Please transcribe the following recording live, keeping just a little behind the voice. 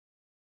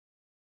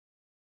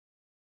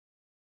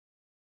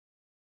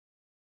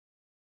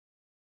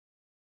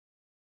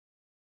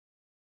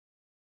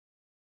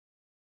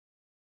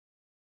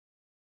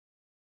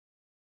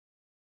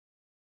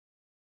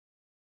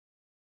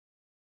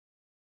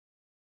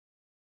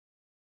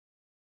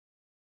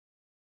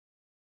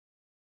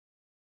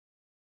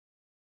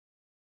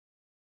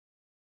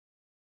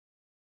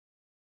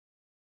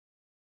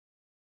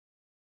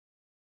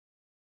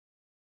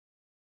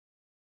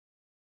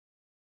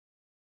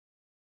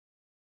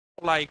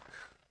for like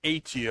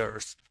 8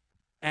 years.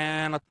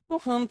 And at the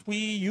moment, we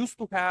used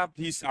to have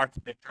this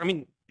architecture. I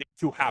mean, they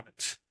still have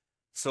it.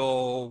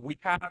 So we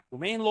have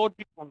domain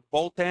logic on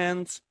both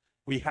ends.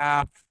 We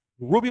have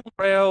Ruby on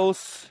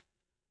Rails.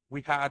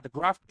 We had the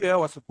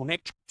GraphQL as a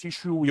connection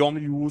tissue. We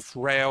only use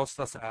Rails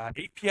as an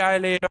API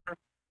layer.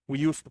 We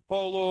used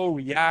Apollo,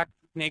 React,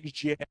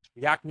 Next.js,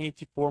 React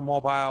Native for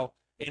mobile,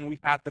 and we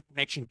had the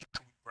connection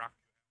tissue with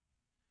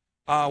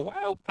GraphQL.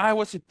 While I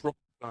was in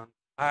Brooklyn,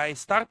 I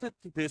started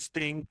this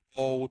thing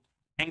called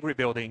Angry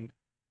Building,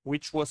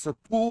 which was a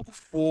tool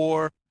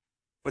for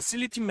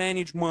facility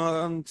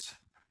management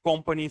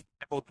companies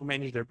able to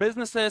manage their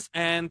businesses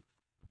and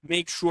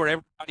make sure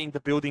everybody in the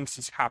buildings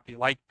is happy.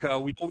 Like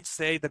we always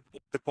say that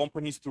the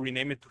companies to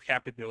rename it to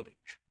Happy Building.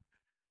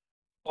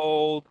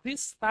 So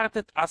this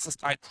started as a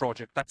side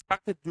project. I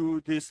started to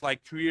do this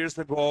like 2 years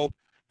ago,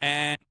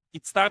 and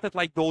it started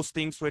like those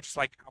things which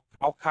like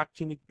how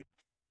can it be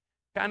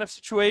kind of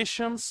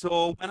situation.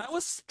 So when I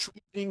was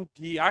choosing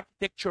the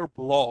architecture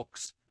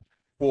blocks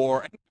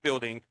for any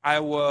building, I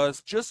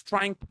was just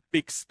trying to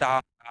pick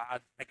stuff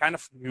that I kind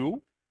of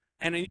knew,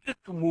 and I needed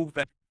to move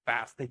very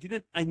fast.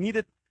 I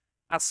needed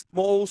as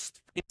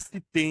most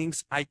fancy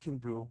things I can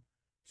do.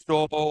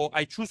 So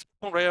I choose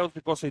on Rails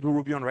because I do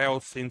Ruby on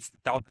Rails since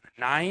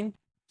 2009.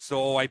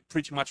 So I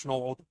pretty much know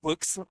all the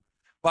books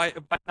by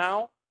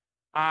now.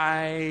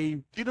 I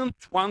didn't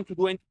want to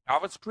do any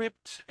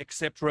JavaScript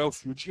except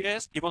Rails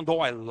Vue.js, even though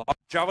I love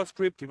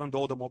JavaScript, even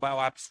though the mobile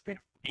app is very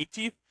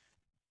native.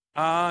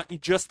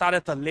 It just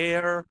started a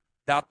layer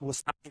that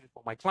was nothing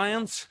for my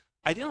clients.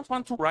 I didn't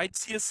want to write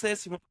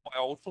CSS, even though I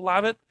also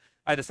love it.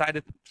 I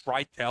decided to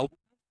try Tailwind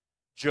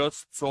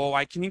just so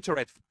I can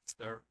interact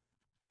faster.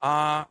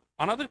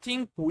 Another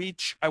thing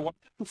which I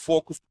wanted to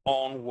focus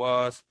on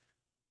was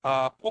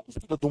focus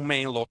on the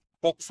domain logic,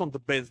 focus on the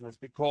business,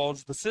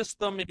 because the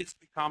system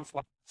becomes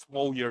like a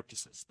small ERP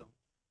system.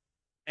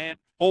 And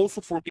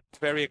also for me, it's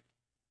very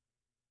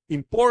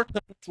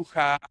important to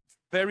have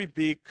very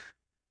big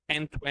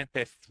end-to-end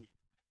S3.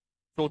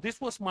 So this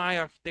was my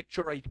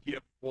architecture idea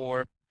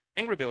for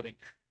Angry Building.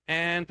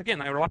 And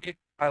again,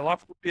 I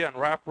love Ruby and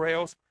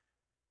Rails,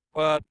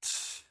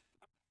 but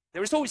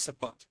there is always a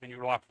but when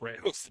you love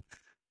Rails.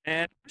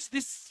 And there's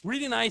this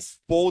really nice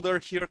folder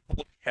here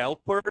called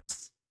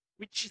helpers,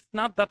 which is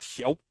not that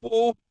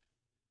helpful.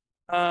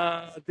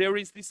 There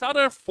is this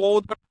other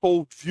folder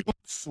called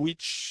views,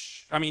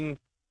 which, I mean,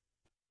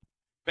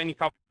 depending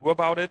how you go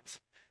about it,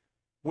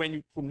 when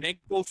you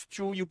connect those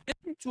two, you get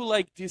into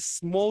like these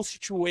small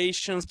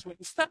situations when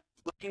you start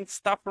looking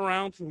stuff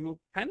around and you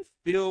kind of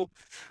feel,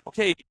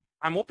 okay,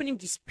 I'm opening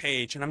this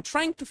page and I'm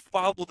trying to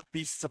follow the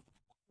pieces of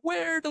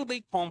where do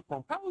they come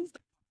from? How is that?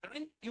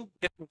 And you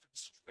get into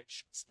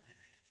situations.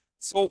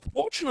 So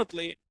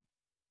fortunately,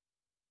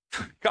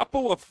 a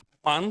couple of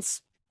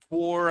months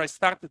before I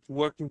started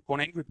working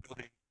on Angry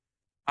Building,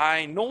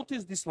 I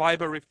noticed this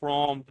library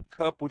from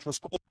GitHub, which was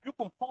called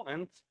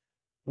ViewComponent,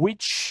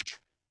 which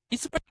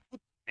is a very good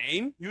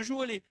name.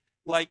 Usually,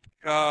 like,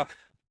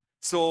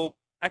 so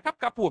I have a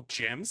couple of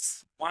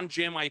gems. One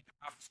gem I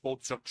have is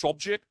called search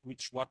object,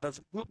 which what does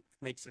it do? It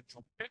makes search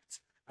objects.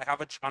 I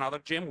have another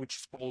gem, which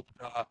is called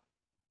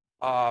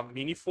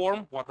mini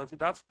form. What does it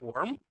do?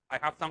 Form. I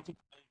have something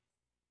called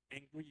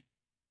angry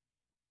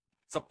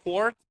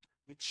support,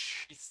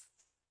 which is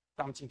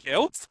something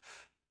else.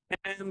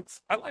 And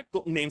I like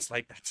names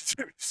like that. It's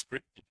very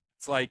descriptive.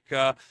 It's like,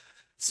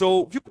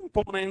 so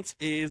ViewComponents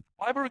is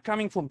a library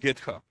coming from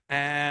GitHub.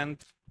 And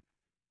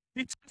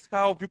this is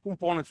how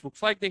ViewComponents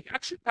looks like. They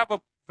actually have a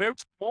very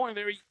small and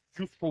very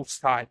useful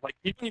side. Like,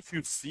 even if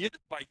you see it,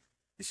 like,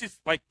 this is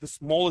like the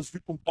smallest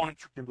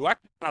ViewComponent you can do.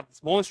 Actually, not the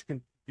smallest, you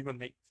can even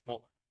make it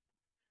smaller.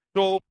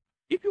 So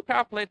if you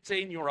have, let's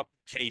say, in your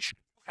application,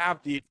 you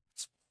have this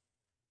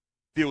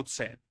field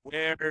set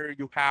where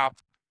you have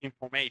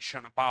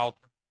information about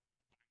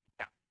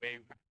where you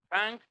have the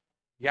bank,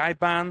 the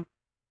IBAN.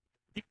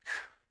 If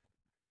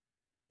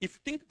you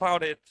think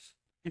about it,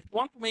 if you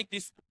want to make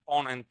this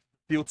component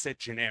field set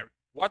generic,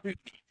 what do you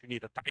need? You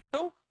need a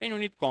title and you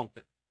need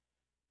content.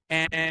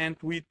 And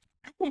with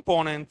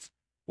ViewComponents,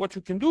 what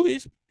you can do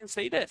is you can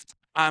say this: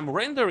 I'm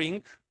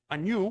rendering a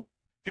new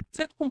field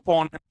set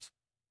component.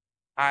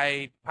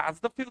 I pass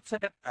the field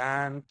set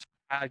and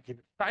I give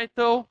it a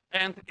title,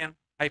 and again,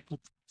 I put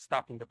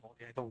stuff in the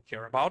body. I don't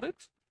care about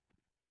it.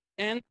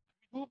 And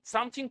we do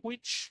something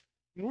which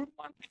we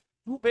want to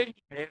do very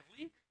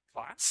early,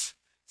 class.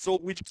 So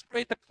we just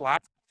create a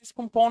class for this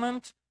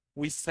component.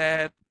 We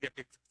said it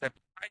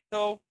accepts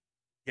title,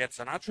 gets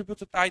an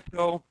attribute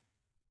title,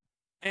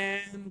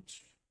 and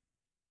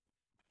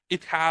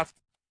it has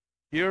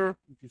here,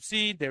 if you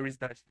see, there is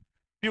that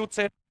field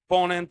set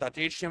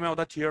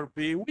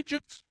component.html.erb, which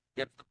just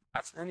gets the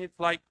class. And it's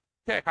like,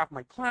 okay, I have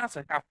my class,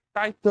 I have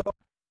title,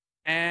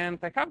 and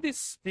I have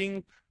this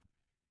thing,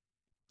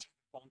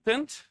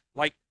 content.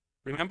 Like,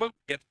 remember,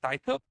 get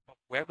title, but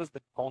where does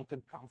the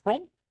content come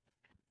from?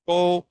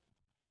 So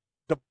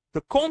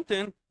the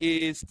content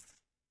is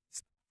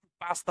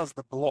passed as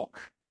the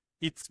block.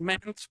 It's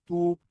meant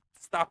to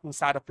stuff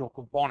inside of your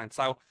component.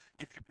 So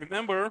if you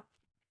remember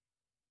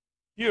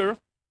here,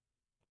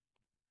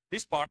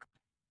 this part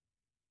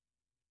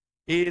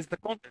is the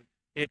content.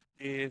 It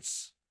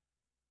is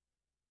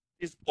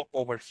this block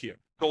over here.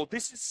 So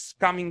this is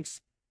coming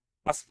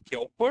as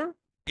helper.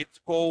 It's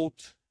called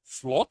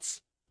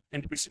slots,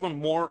 and there's even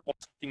more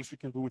things we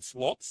can do with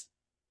slots.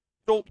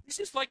 So this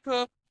is like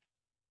a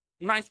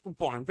nice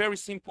component, very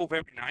simple,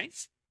 very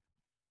nice.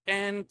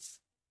 And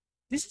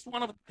this is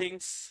one of the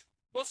things,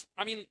 because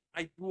I mean,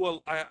 I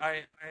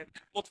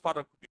thought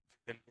further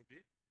than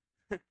Ruby.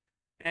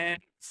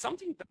 And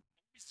something that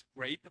is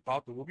great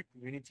about the Ruby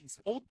community is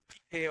all the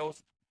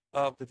details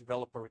of the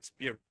developer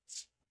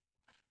experience.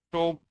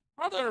 So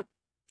other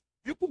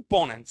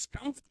ViewComponents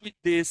comes with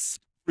this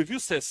preview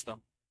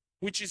system,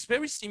 which is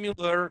very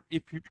similar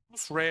if you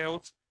use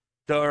Rails.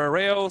 The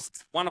Rails,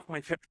 one of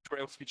my favorite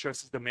Rails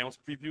features is the Rails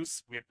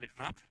previews, weirdly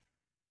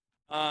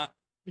enough.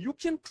 You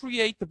can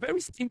create a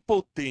very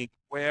simple thing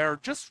where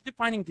just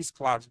defining this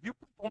class,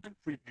 ViewComponent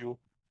preview,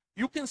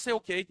 you can say,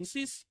 okay, this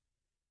is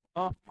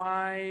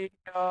my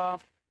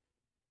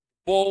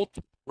bolt,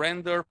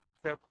 render,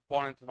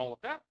 component, and all of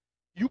that.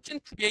 You can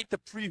create a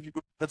preview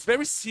that's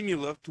very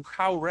similar to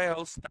how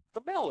Rails does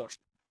the mailers.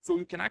 So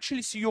you can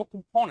actually see your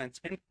components,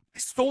 and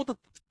this is all the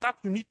stuff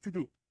you need to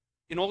do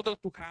in order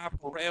to have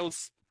a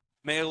Rails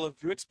mailer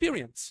view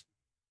experience.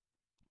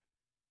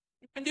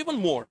 And even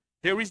more,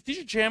 there is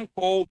this gem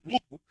called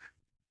Look,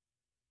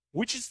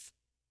 which is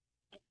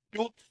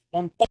built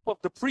on top of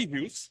the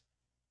previews,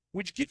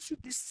 which gives you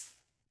this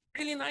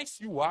really nice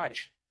UI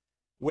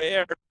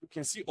where you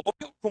can see all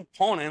your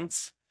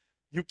components.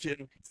 You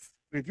can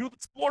review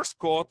the source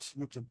code,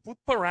 you can put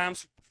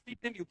params, you can feed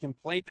them, you can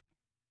play them.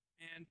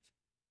 And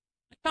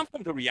I come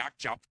from the React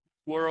Java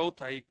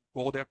world. I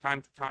go there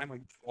time to time. I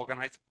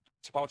organize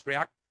about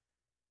React.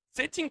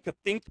 Setting a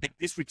thing like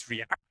this with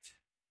React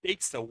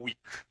takes a week.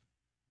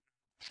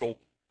 So,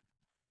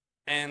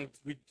 and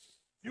with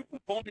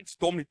ViewComponents,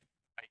 normally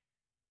like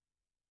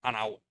an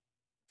hour.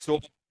 So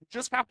you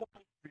just have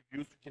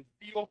reviews. You can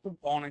see your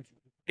components, you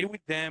can play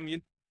with them.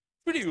 It's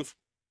pretty useful.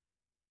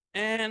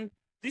 And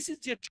this is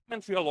the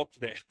achievement we unlocked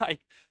today.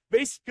 Like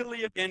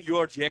basically, again, you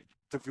are the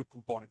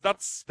ViewComponent.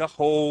 That's the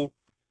whole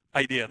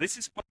idea. This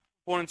is how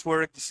components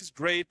work. This is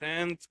great,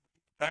 and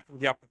back to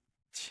the upper.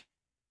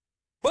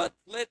 But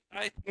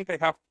I think I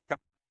have a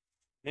couple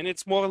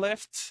minutes more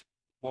left,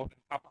 more than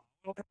half an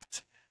hour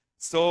left.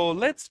 So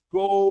let's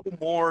go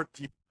more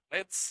deep.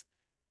 Let's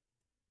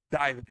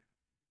dive in.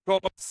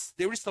 Because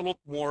there is a lot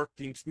more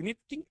things we need to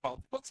think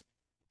about. But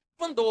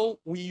even though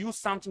we use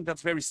something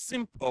that's very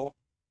simple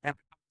and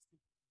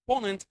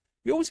component,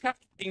 we always have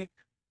to think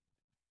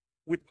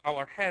with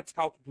our heads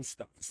how to do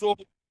stuff. So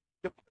the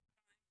time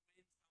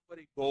when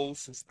somebody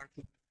goes and starts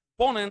with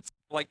components,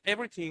 like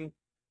everything,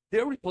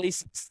 they're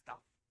replacing stuff.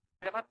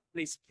 They're not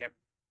replacing everything.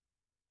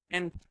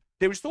 And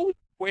there is always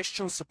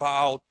questions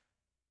about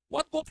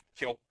what goes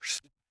to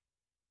helpers,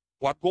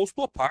 what goes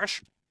to a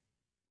partial,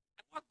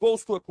 and what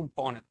goes to a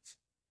component.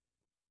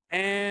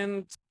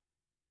 And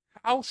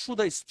how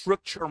should I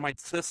structure my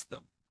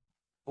system?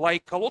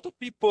 Like a lot of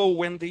people,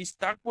 when they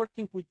start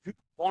working with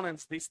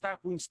ViewComponents, they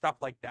start doing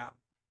stuff like that,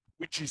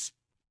 which is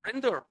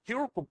render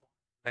hero component,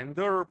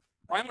 render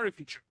primary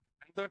feature,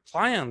 render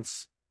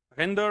clients,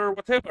 render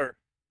whatever,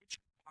 which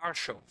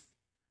partial.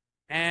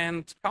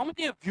 And how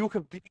many of you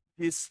have been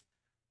this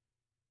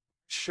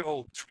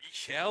partial tree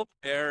hell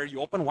where you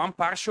open one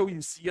partial,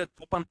 you see it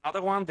open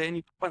another one, then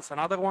it opens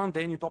another one,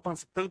 then it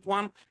opens a third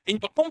one,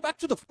 and you come back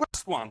to the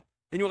first one,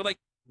 and you're like,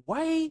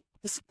 why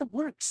the system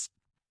works?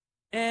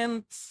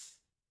 And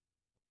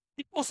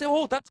people say,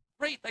 oh, that's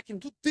great, I can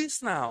do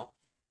this now.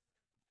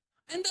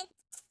 And that's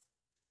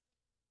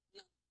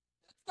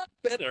not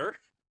better.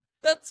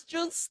 That's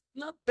just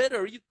not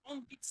better. You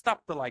don't need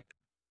stuff to like that.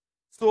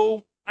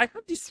 So I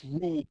have this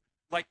rule,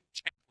 like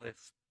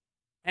checklist.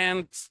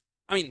 And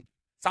I mean,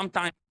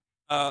 sometimes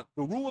the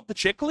rule of the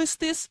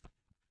checklist is,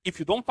 if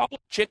you don't follow the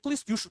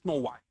checklist, you should know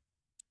why.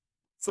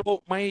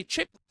 So my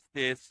checklist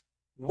is,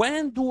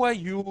 when do I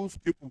use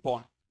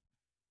ViewComponent?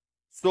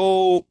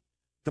 So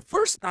the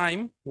first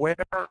time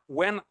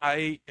when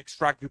I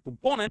extract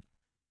ViewComponent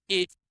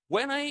is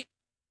when I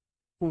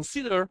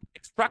consider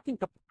extracting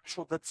a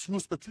partial that's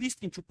used at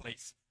least in two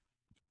places.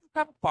 If you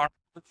have a partial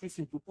that's used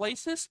in two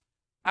places,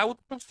 I would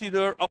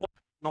consider,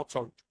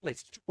 two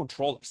places, two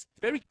controllers.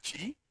 Very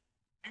key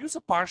to use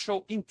a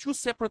partial in two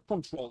separate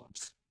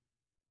controllers.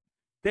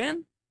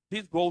 Then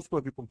this goes to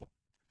a ViewComponent.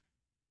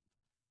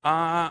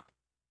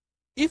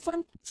 If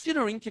I'm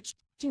considering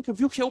extracting a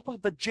view helper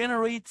that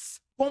generates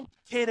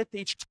complicated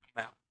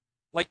HTML,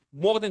 like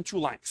more than 2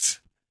 lines,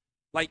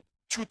 like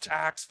 2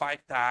 tags,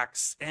 5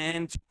 tags,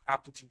 and you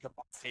have to think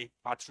about, say,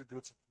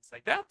 attributes and things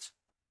like that,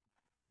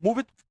 move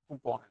it to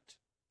component.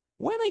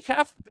 When I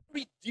have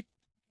very deep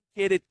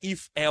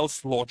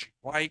if-else logic,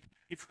 right?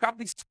 If you have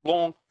this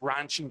long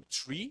branching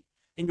tree,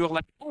 and you're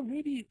like, oh,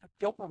 maybe a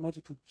helper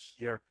method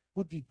here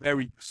would be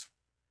very useful.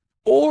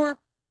 Or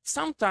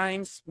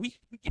sometimes we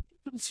get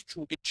into the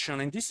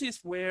situation, and this is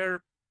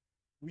where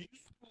we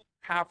used to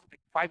have like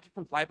 5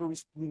 different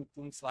libraries doing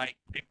things like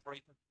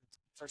decorator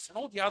and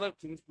all the other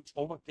things which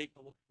overtake a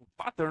lot of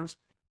patterns,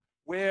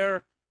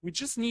 where we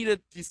just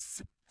needed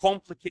this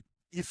complicated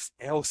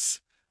if-else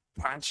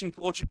branching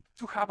logic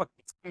to have a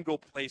single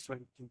place where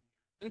we can.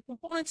 And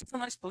components is a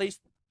nice place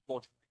for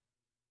logic.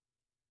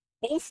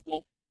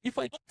 Also, if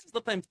I notice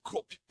that I'm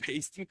copy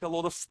pasting a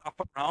lot of stuff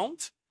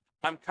around,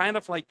 I'm kind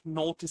of like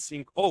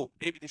noticing, oh,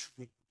 maybe this should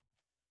be.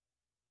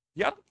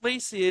 The other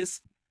place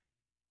is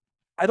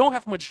I don't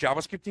have much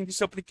JavaScript in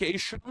this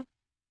application.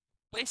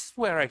 Places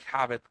where I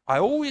have it, I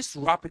always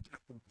wrap it in a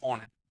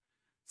component.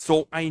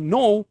 So I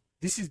know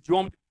this is the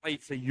only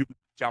place I use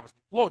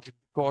JavaScript logic,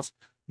 because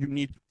you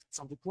need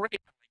some decoration,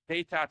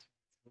 like data,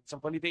 some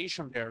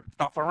validation there,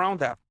 stuff around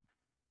that.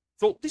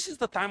 So this is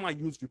the time I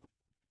use ViewComponents.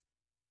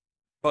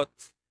 But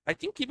I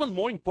think even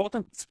more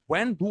important is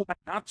when do I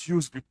not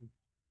use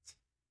ViewComponents?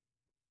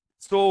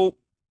 So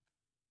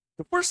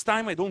the first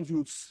time I don't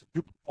use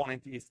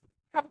ViewComponent is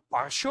I have a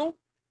partial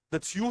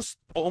that's used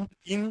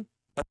in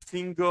a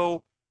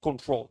single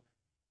control.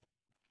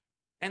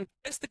 And the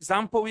best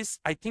example is,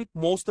 I think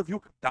most of you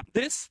have done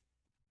this,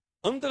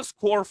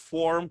 underscore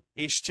form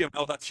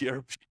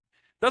HTML.grb.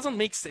 Doesn't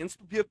make sense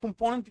to be a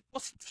component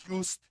because it's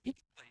used in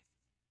place.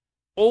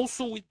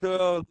 Also, with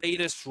the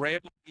latest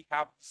Rail, we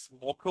have these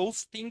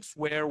locals things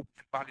where we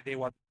can validate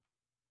what.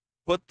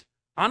 But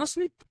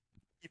honestly, if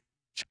you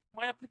check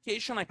my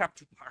application, I have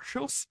two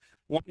partials.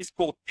 One is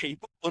called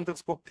table,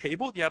 underscore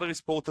table. The other is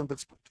called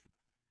underscore table.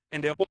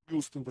 And they're all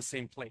used in the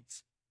same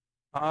place.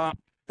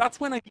 That's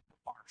when I use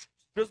the partials.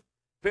 Just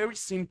very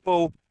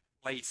simple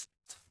places.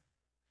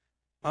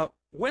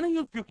 When I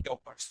use view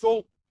helpers,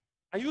 so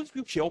I use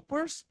view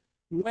helpers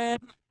when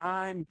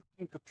I'm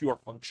doing a pure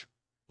function.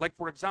 Like,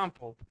 for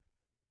example,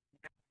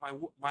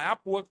 my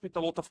app works with a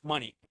lot of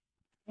money.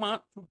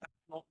 Not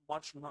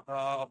much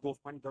of those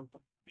money don't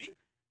pay,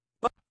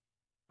 but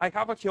I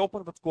have a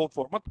helper that's called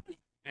format money,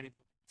 and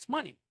it's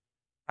money.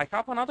 I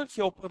have another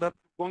helper that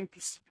we're going to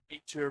see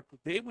later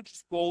today, which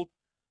is called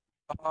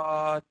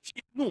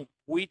enum,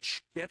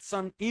 which gets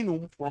an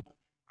enum from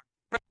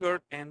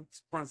record and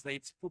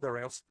translates to the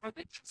Rails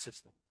translation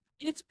system.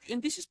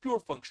 And this is pure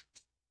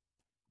functions.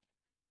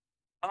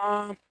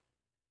 And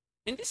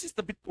this is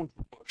a bit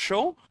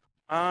controversial.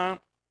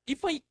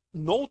 If I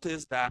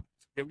notice that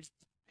there is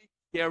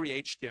carry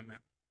HTML,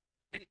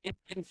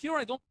 and here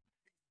I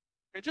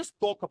just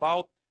talk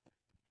about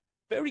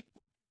very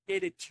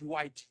complicated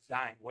UI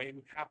design where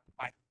we have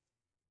like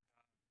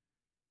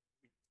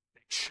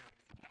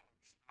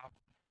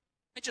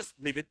I just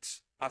leave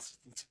it as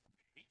it's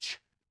page,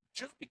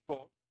 just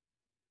because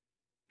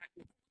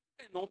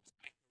I notice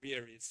my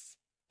career is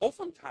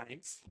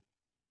oftentimes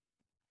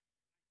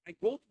I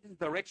go to this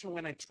direction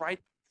when I try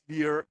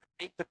to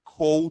make the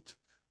code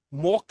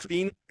more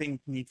clean than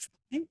it needs to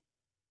be,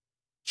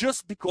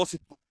 just because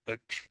it looks good.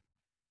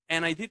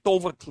 And I did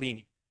over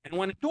cleaning. And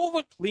when I do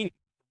over cleaning,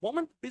 the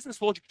moment business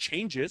logic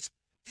changes,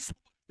 this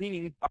over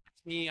cleaning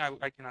bugs me.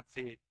 I cannot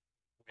say it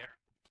where.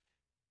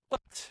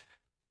 But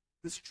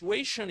the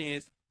situation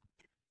is,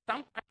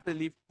 sometimes I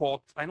leave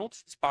code. I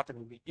notice this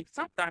pattern. If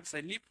sometimes I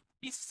leave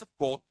pieces of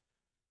code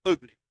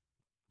ugly.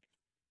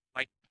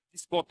 Like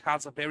this code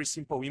has a very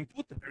simple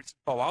input, a very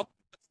simple output,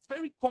 but it's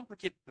very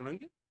complicated to learn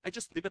it. I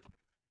just leave it.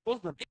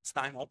 Because the next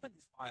time I open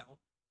this file,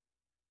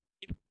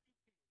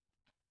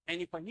 and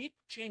if I need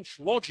to change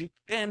logic,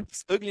 then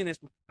this ugliness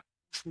will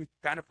push me to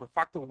kind of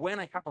refactor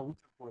when I have a reason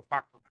for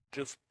refactor,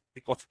 just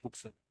because it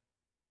looks good.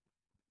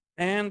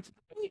 And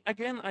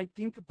again, I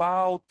think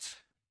about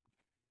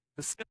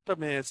the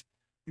system is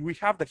we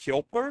have the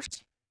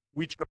helpers,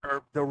 which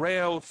are the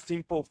Rails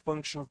simple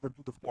functions that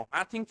do the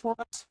formatting for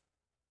us.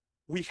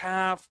 We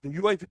have the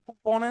UI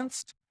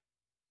components.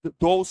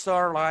 Those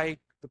are like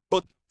the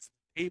buttons,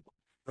 table,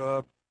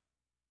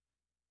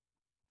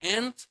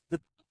 and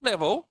the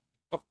level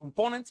of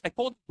components, I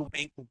call it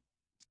domain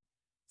components.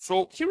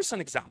 So here's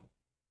an example.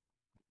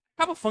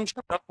 I have a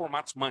function that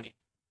formats money.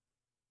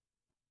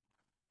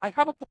 I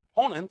have a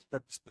component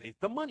that displays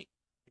the money.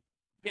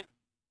 Again,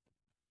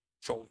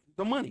 shows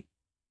the money.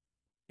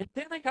 And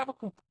then I have a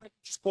component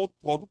which is called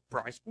product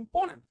price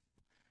component.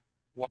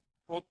 What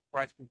product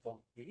price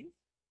component means?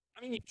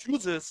 I mean, it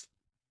uses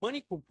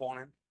money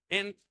component,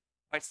 and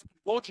by some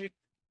logic,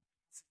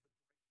 it's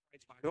the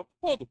price value of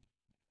the product.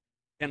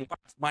 And what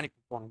does money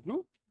component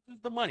do? This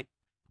is the money.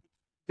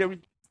 There is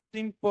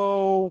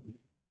simple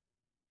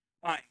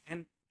line.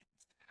 And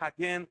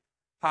again,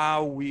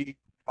 how we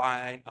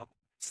find out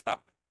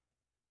stuff.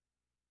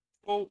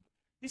 So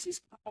this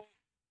is how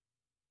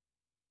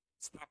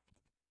stuff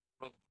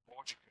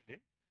logically.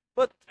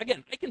 But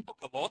again, I can talk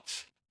a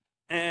lot,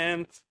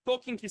 and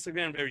talking is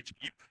again very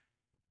cheap.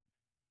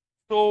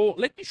 So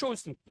let me show you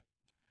some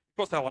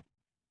because I like.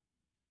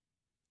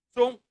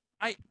 So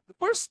the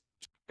first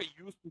I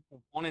use the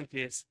component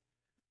is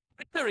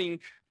rendering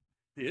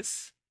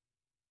this,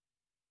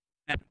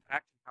 and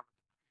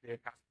actually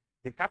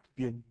they have to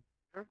be a new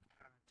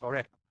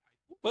sorry,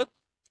 but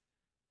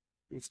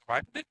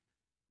describe it.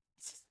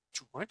 It's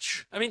too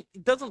much. I mean,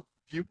 it doesn't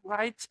feel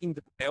right in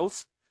the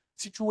else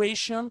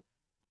situation,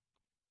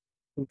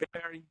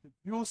 comparing the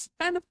views,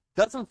 kind of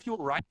doesn't feel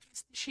right in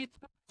this sheet.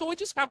 So I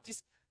just have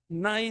this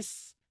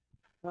nice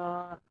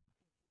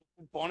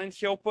component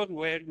helper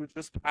where you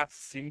just pass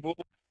symbol.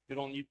 You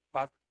don't need to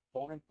pass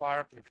component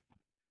part.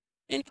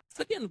 And it's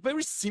again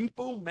very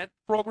simple math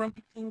program.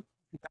 If you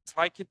guys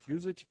like it,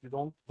 use it. If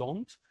you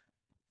don't.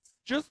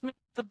 Just make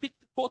the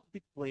code a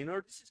bit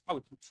plainer. This is how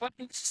it looks like.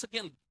 And this is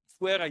again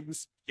where I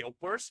use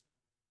helpers.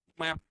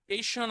 My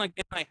application,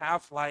 again, I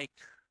have like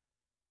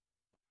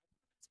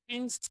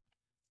screens,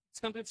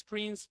 600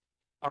 screens,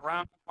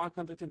 around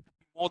 150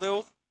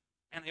 models,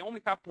 and I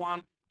only have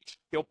one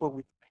helper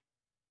with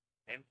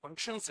 10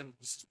 functions, and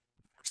this is the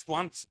first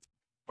one,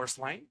 first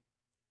line.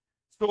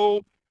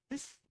 So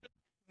this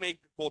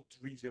make the code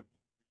easier.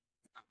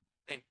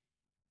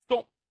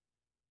 So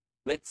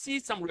let's see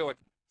some real.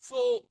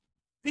 So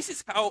this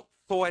is how.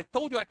 So I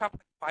told you I have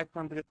like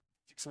 500,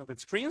 600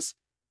 screens.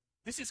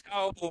 This is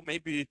how, or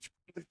maybe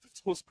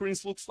 200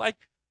 screens looks like.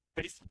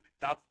 Basically,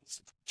 that's the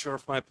structure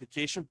of my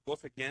application,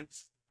 both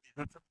against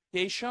business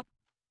application.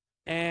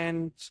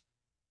 And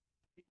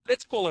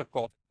let's color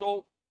code.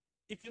 So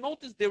if you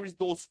notice, there is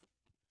those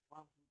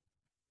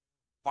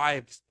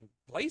 5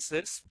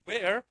 places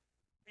where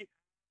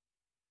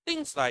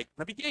things like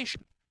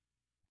navigation,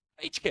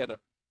 page header,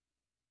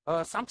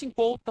 something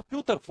called the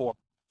filter form,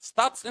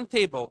 stats and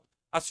table.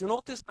 As you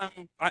notice,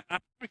 I'm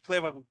pretty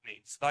clever with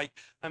names. Like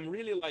I'm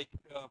really like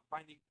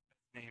finding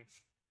names.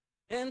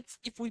 And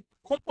if we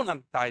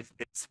componentize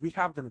this, we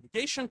have the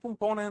navigation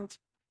component,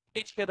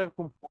 page header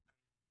component,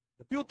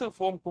 the filter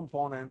form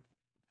component,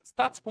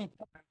 the stats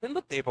component, and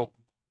the table.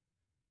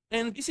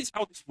 And this is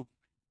how this looks.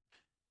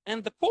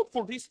 And the code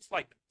for this is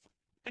like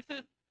this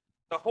is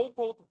the whole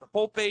code of the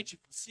whole page. If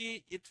you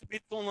see, it's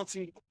on a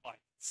single line.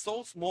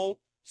 So small,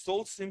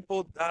 so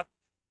simple that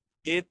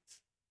it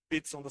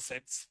fits on the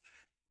sets.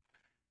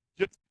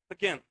 Just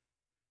again.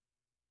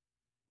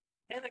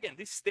 And again,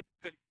 this is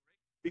typically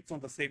fits on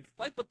the same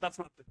slide, but that's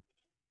not the goal.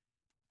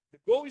 The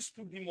goal is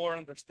to be more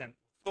understandable.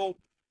 So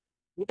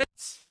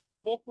let's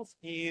focus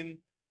in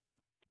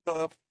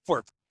the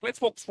first. Let's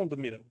focus from the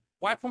middle.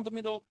 Why from the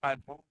middle? I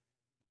don't know.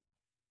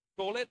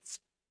 So let's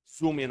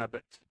zoom in a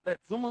bit.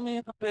 Let's zoom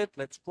in a bit.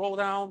 Let's scroll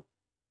down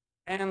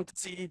and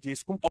see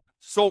this component.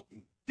 So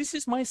this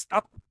is my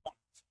stat component.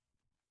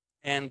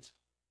 And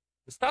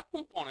the stat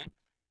component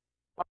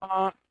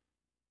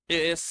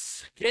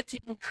is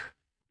accepting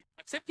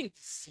the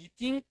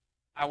seating.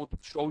 I will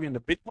show you in a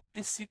bit what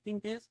this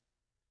seating is.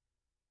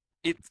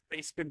 It's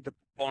basically the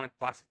component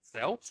class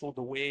itself. So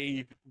the way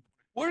it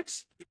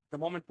works, the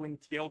moment when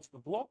it tells the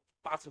block,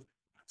 passes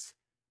the class.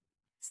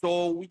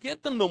 So we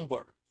get the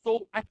number.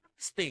 So I have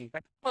this thing.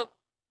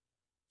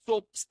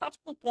 So stats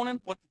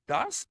component, what it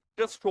does,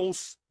 just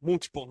shows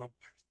multiple numbers.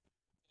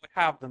 We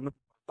have the number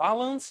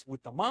balance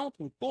with amount,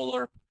 with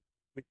color,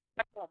 with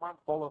total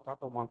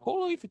amount,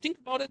 color. If you think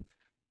about it,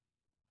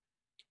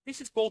 this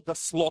is called the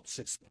slot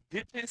system.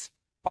 This is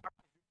part of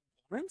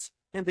the components.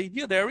 And the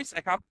idea there is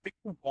I have a big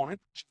component,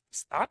 which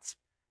is stats,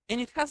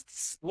 and it has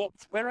this slot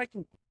where I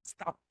can put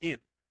stuff in.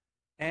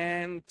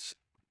 And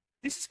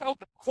this is how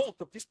the code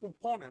of this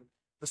component,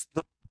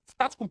 the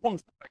stats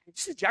component,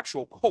 this is the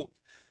actual code.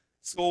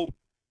 So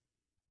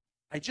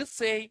I just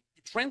say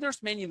it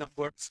renders many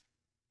numbers.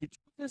 It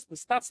uses the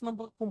stats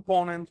number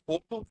component,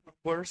 all those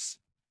numbers.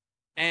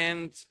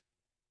 And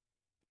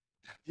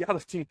the other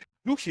thing to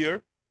do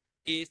here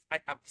is I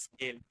have this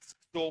alias.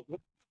 So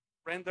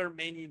render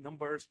many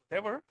numbers,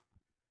 whatever.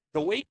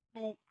 The way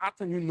to add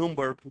a new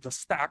number to the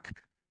stack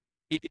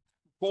is to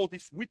call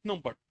this with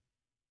number.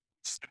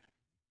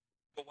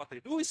 So what I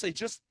do is I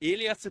just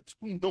alias it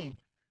to number.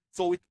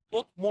 So it's a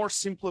lot more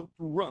simpler to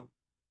run.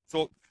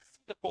 So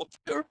the code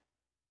here,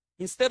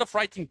 instead of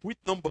writing with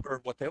number or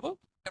whatever,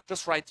 I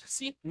just write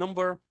C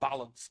number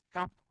balance,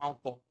 count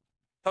amount.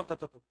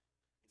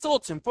 It's a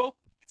lot simple.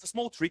 It's a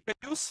small trick I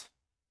use.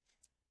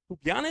 To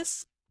be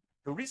honest,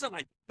 the reason I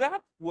did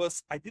that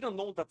was I didn't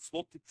know that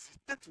slot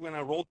existed when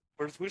I wrote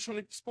first version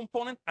of this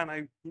component, and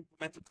I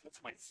implemented it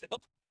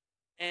myself.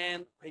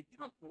 And I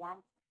didn't want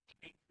to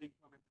change the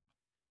implementation.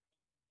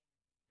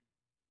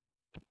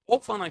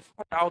 Often I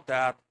found out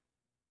that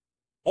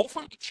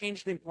often I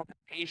change the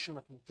implementation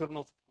of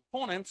internal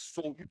components.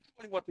 So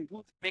usually what I do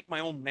is make my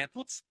own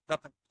methods that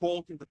I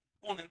called in the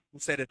component to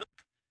set it up.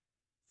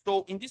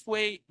 So in this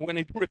way, when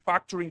I do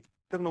refactoring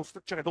internal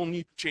structure, I don't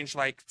need to change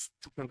like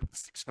 200,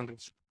 600.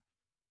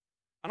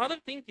 Another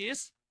thing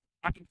is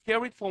I can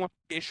carry it from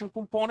application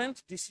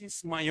component. This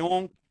is my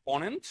own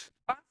component.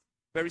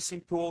 Very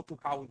simple to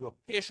how we do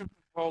application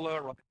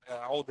controller,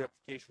 all the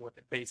application with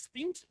the base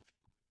things.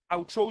 I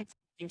will show you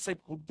things I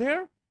put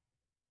there.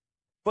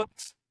 But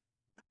let's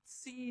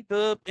see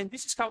and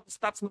this is how the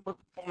stats number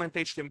component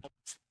HTML.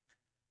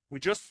 We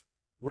just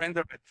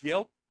render a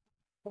DL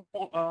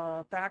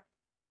tag.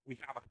 We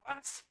have a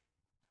class,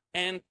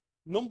 and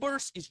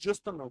numbers is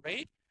just an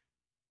array.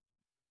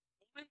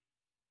 And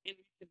we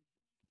can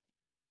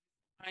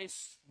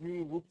nice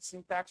new Ruby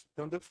syntax,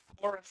 done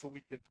before, so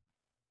we can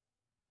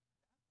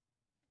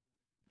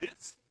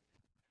this.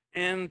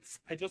 And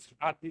I just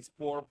add this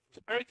for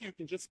clarity. You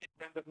can just hit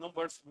render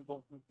numbers. We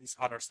don't need this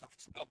other stuff.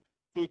 So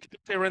you can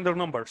just say render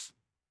numbers.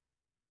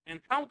 And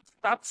how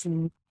that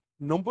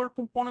number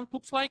component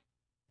looks like,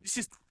 this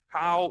is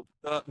how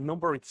the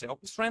number itself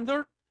is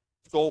rendered.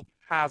 So it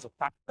has a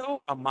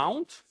title,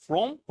 amount,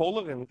 from,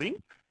 color, and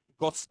link.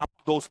 Because some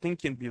of those things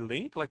can be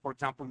linked. Like, for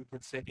example, you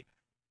can say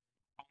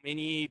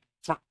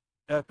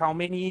how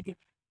many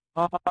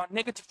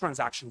negative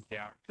transactions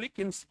there are. Click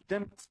and see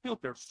them as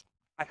filters.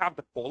 I have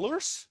the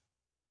colors,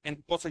 and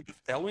because I use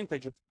Tailwind, I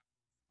just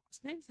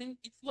names, and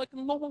it's like a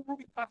normal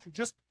Ruby class.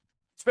 It's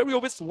very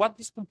obvious what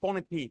this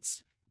component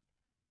needs.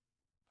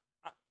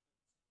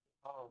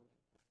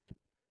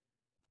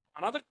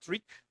 Another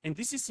trick, and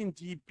this is in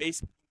the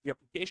basic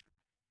application,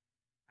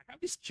 I have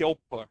this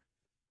helper,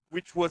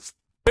 which was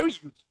very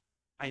useful.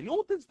 I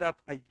noticed that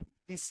I use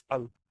this a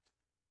lot.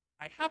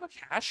 I have a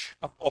hash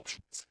of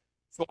options.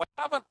 So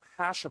I have a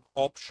hash of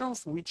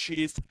options, which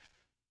is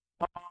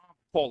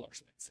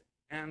colors, let's say.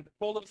 And the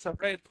colors are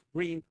red,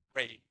 green,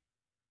 gray.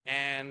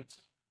 And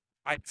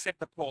I set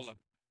the color.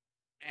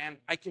 And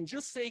I can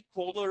just say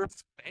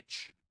colors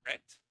fetch red,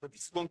 but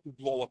this is going to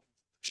blow up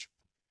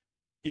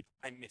if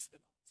I missed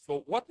it.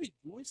 So what we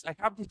do is I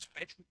have this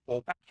fetch with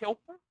fallback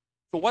helper.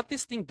 So what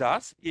this thing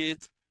does is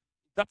it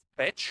does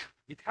fetch,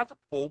 it has a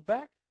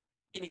fallback,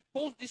 and it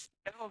calls this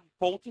error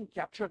reporting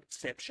capture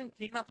exception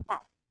cannot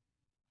found.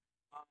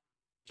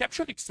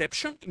 Capture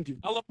exception in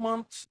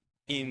development,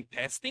 in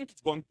testing,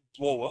 it's going to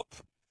blow up.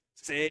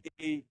 Say,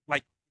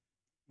 like,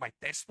 my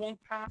test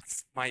won't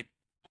pass, my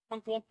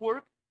development won't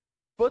work,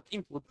 but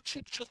in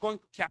production, it's just going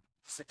to capture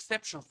this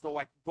exception. So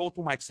I can go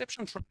to my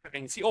exception tracker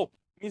and see, oh,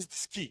 it means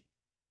this key.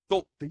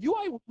 So the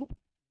UI would look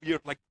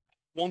weird, like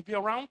won't be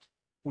around,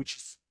 which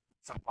is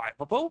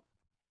survivable.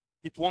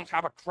 It won't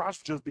have a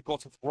crash just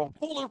because of wrong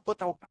color,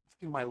 but I'll have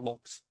it in my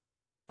logs.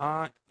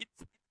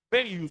 It's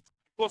very useful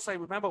because I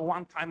remember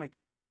one time I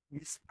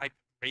mistyped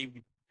gray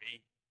with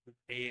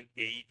A and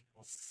A. It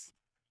was,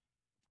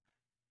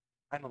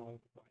 I don't know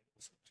why it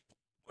was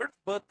weird,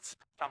 but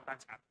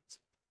sometimes happens.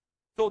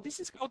 So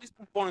this is how this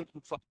component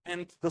looks like,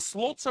 and the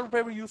slots are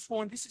very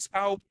useful, and this is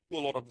how we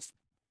do a lot of this.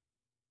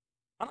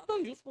 Another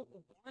useful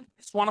component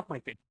is one of my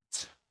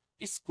favorites.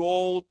 It's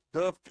called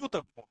the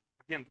filter form.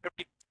 Again,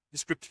 very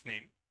descriptive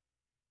name.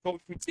 So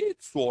if we see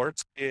its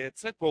source,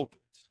 it's a quote.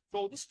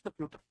 So this is the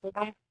filter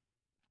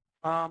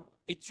form.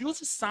 It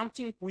uses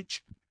something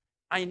which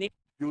I named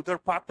builder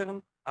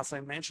pattern. As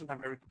I mentioned,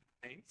 I'm very good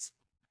at names.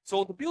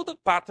 So the builder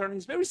pattern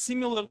is very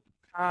similar to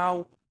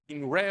how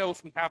in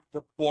Rails we have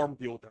the form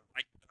builder.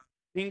 Like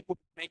the thing we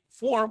make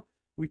form,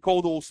 we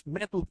call those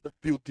methods that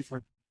build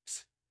different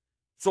things.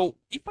 So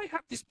if I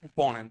have this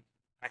component,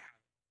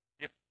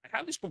 if I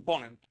have this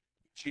component,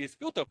 which is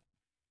filter,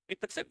 it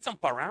accepts some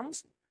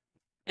params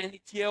and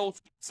it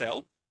yells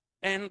itself.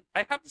 And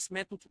I have this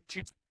method which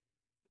is,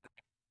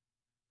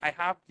 I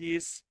have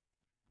this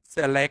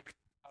select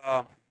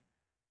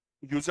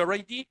user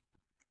ID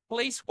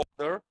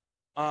placeholder.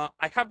 I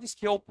have this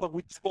helper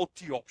which is called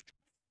T options.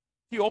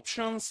 T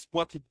options,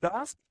 what it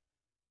does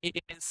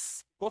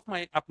is both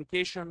my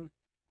application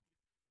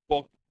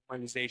for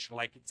optimization,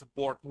 like it's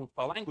support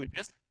multiple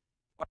languages.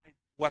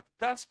 What it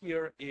does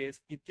here is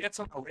it gets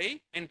an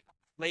array and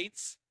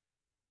translates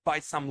by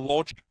some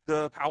logic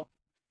the how to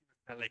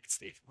select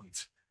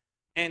statement.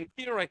 And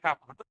here I have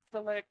another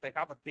select, I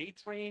have a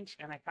date range,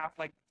 and I have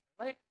like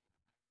select,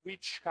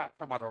 which have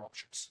some other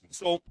options.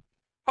 So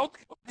how to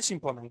get this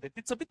implemented?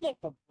 It's a bit more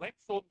complex,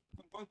 so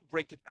I'm going to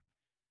break it down.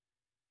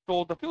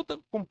 So the filter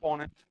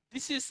component,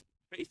 this is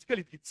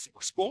basically the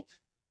source code.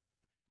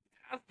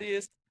 It has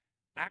this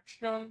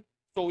action,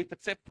 so it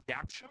accepts the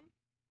action.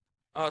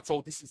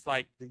 So this is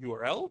like the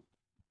URL.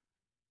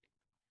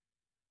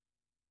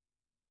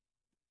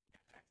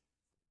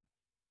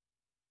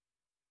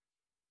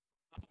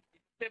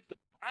 It accepts the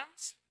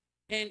params,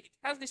 and it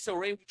has this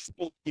array which is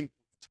called input.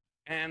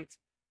 And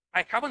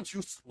I haven't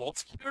used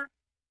slots here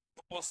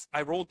because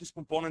I wrote this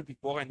component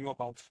before I knew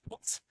about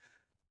slots.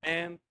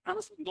 And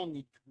honestly, we don't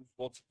need to use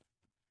slots.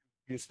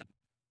 Use them.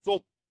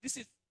 So this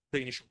is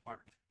the initial part.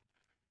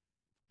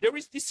 There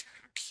is this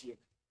hack here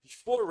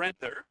before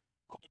render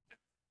content.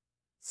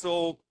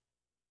 So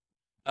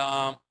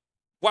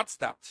what's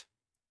that?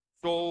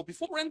 So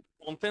before render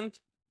content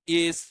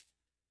is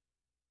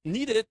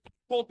needed to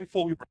call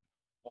before we render.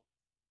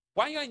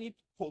 Why I need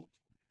to call?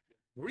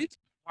 The reason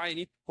why I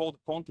need to call the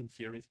content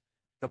here is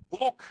the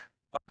block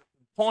of the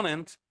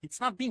component,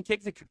 it's not being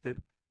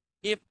executed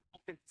if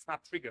content is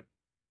not triggered.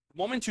 The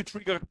moment you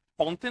trigger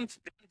content,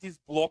 then this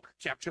block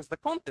captures the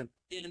content.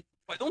 And if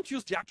I don't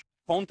use the actual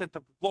content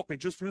of the block, I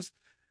just use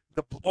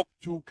the block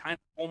to kind of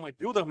call my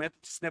builder method,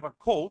 it's never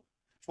called.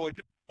 So it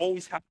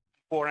always happens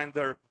before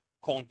render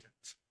content.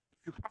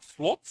 If you have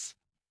slots,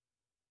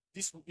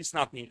 this is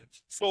not needed.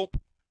 So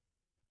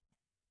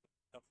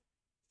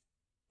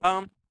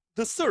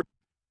the search.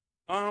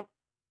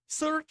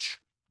 Search,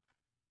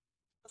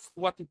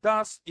 what it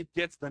does, it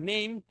gets the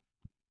name,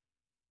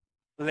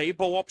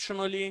 label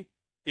optionally,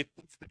 it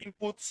puts the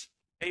inputs,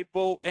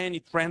 label, and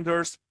it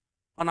renders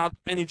another,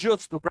 and it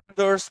just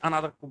renders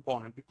another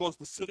component because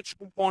the search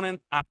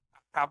component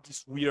have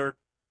this weird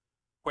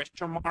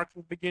question mark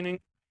in the beginning,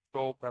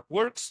 so that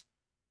works.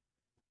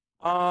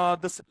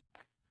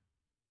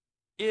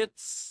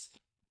 It's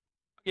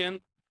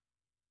again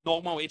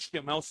normal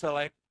HTML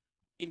select.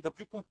 In the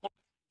view component,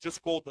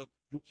 just call the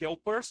view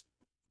helpers,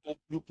 so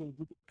you can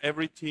do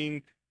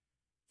everything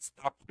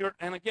stuff here.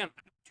 And again,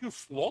 I use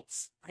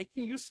slots. I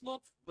can use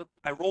slots, but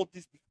I wrote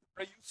this before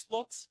I use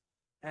slots,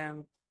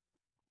 and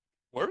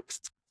works.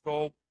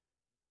 So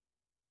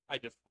I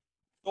just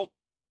so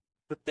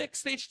the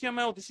text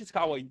HTML. This is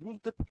how I use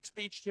the text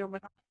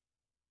HTML.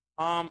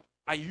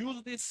 I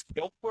use this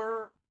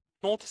helper.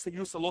 Notice I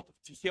use a lot of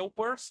T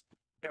helpers.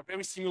 They're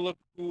very similar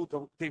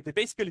to they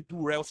basically do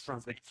Rails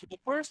translate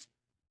helpers,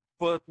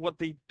 but what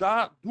they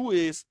do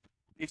is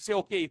they say,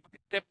 okay, if I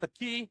tap the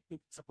key, if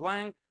it's a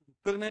blank,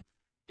 return it.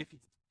 If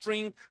it's a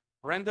string,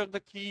 render the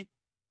key.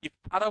 If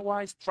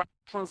otherwise, try to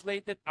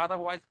translate it.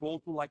 Otherwise,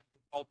 go to like the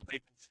default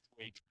label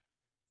situation.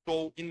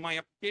 So in my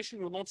application,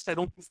 you'll notice I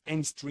don't use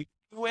any string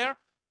anywhere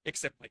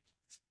except like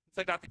this. It's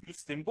like that. I use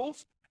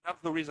symbols.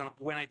 That's the reason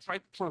when I try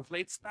to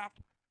translate stuff,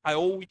 I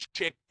always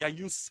check. I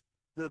use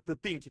the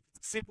thing. If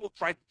it's simple,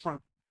 try to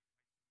translate.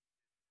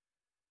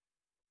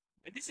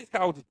 And this is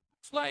how it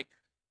looks like.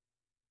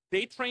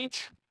 Date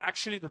range.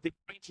 Actually, the date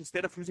range,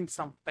 instead of using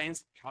some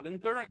fancy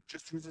calendar, it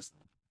just uses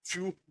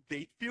 2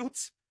 date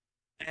fields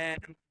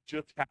and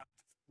just have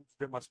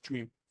them as 2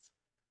 inputs.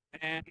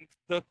 And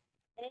the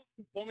whole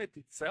component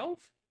itself,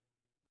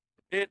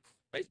 it's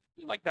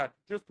basically like that.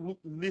 Just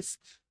list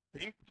the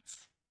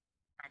inputs,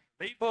 have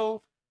a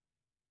label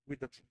with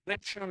the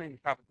transaction, and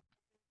have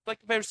like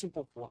a very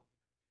simple form.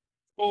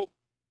 So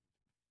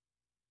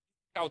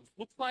how it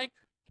looks like.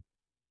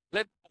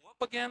 Let's go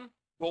up again.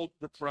 Go to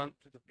the front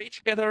to the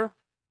page header.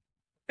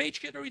 Page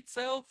header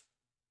itself,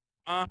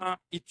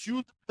 it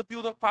used the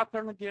builder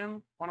pattern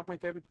again, one of my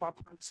favorite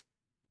patterns.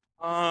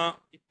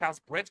 It has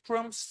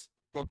breadcrumbs.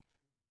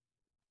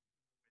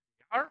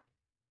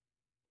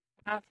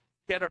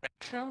 Header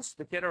actions.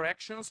 The header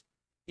actions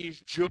is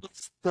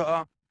just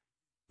the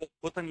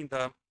button in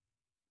the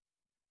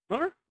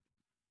corner.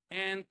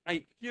 And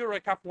here I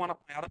have one of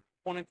my other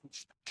components, which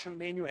is action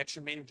menu.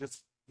 Action menu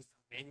just is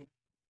a menu.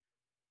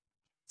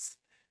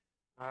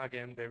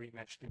 Again, very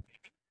matched.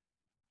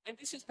 And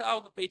this is how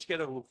the page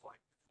header looks like.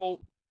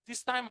 So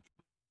this time,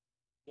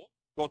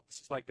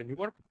 this is like the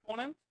newer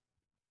component.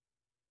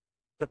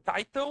 The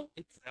title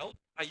itself,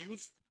 I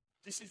use,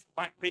 this is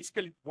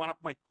basically one of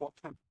my core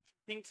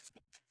things.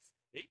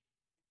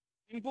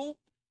 Symbol,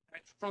 I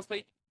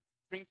translate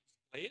string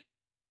display it.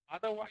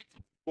 Otherwise,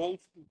 it goes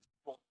to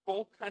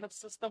protocol kind of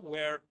system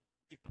where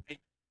if the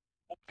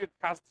object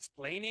has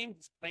display name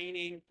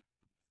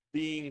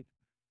being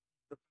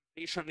the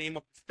presentation name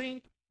of the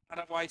thing.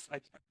 Otherwise, I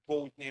try to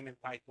go with name and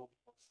title.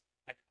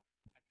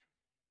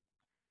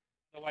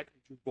 Otherwise, I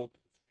should go to the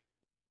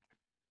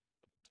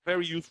string. It's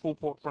very useful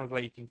for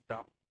translating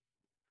stuff.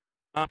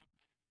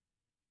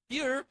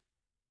 Here,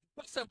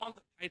 because I want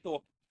the title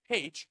of the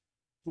page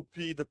to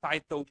be the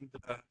title in the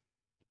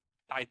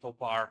title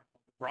bar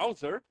of the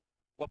browser,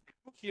 what I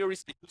do here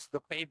is to use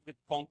the favorite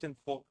content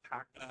for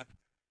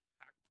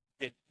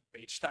get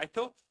page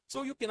title.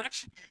 So you can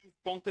actually use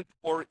content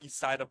for each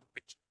side of the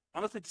page.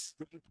 Honestly, this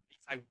is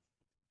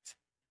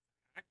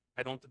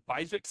I don't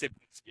advise you except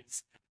in this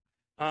case.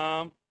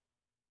 The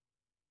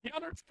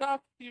other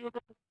stuff here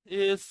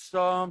is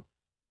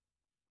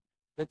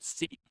let's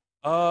see.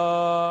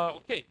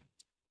 Okay.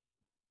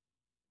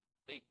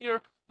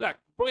 Here, like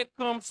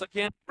breadcrumbs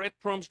again.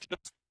 Breadcrumbs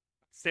just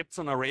accepts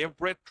an array of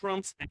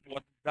breadcrumbs, and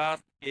what it does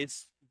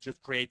is it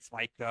just creates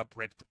like a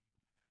breadcrumb.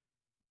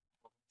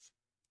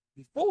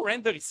 Before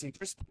render is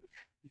interesting.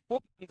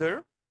 Before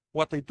render,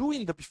 what I do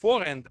in the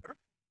before render,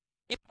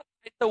 if the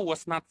title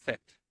was not set.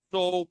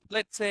 So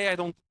let's say I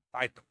don't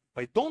title.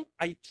 If I don't,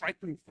 I try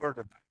to infer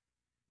the title.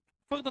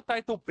 Infer the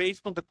title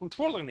based on the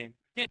controller name.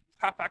 Again, you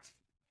have access,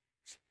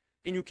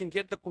 and you can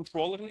get the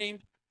controller name.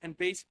 And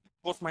basically,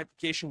 because my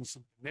application is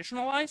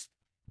dimensionalized,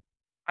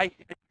 I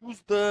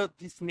use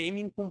this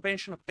naming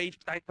convention of page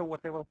title,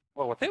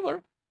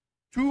 whatever,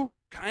 to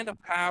kind of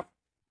have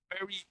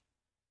very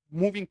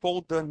moving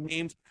all the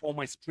names for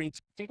my strings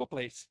in a single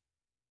place.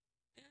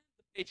 And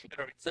the page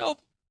header itself,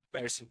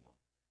 very simple.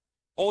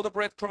 All the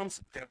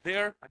breadcrumbs, they're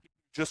there. I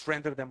just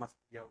render them as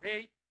the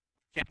array.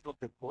 Handle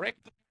the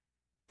correct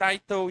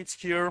title, it's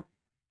here.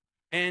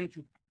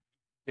 And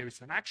there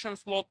is an action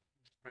slot.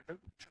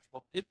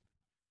 It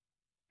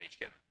page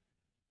header.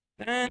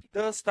 Then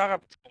the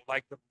startup,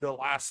 like the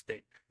last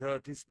stage,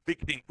 this big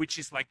thing, which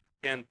is like,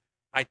 again,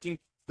 I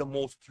think the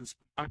most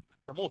useful,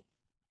 the most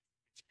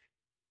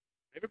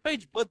every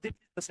page, but this is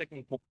the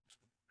second component,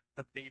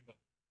 the table.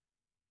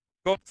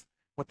 Because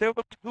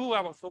whatever we do,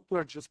 our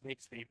software just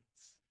makes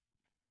tables.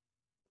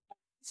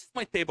 This is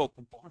my table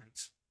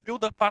component.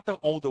 Build a pattern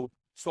all the way.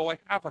 So I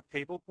have a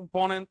table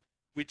component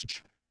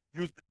which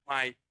uses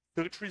my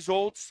search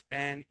results,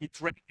 and it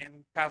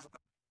has a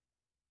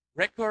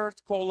record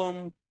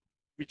column,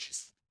 which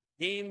is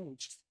name,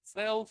 which is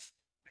itself.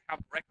 I have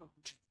a record,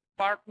 which is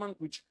apartment,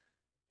 which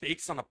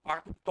takes an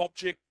apartment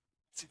object,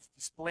 its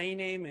display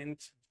name, and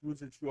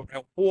uses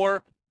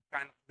URL4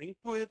 kind of link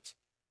to it.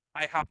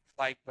 I have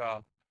like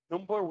a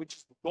number, which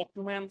is the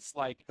documents,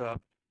 like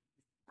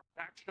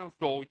transactions,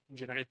 so it can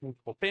generate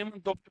multiple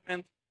payment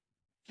document.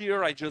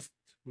 Here, I just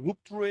look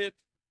through it.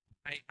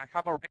 I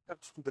have a record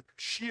to the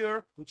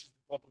cashier, which is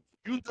the problem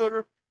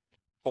user.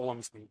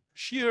 Columns name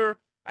cashier.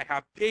 I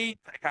have date.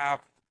 I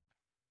have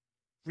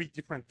 3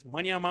 different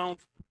money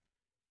amounts.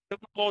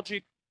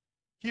 Logic.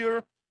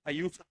 Here, I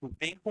use the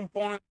main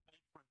component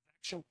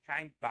transaction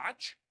kind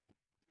batch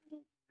to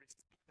restrict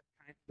the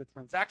kind of the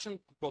transaction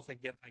because I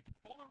get like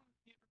a column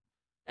here,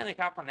 and I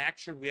have an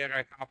action where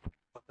I have a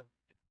button.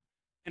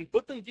 And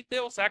button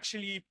details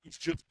actually is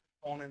just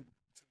component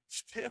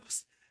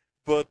details,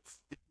 but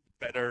it's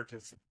better to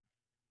see.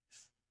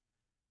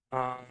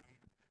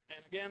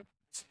 And again,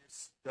 this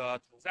is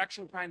the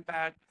transaction kind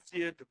batch.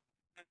 See it,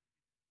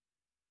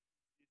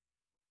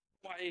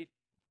 quite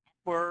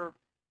upper,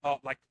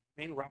 like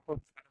main wrapper.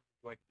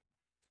 Like,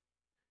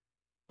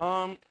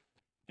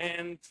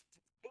 and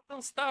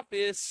button stuff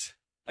is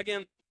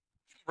again,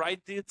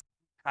 write this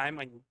time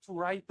I need to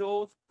write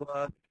those,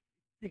 but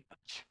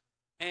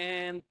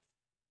and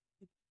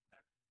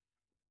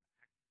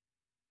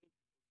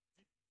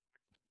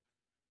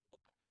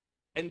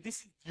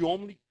this is the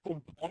only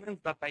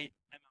component that I am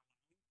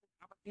allowed to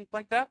have things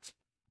like that.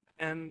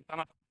 And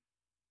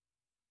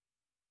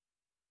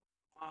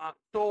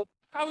so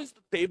how is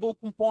the table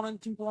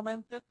component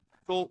implemented?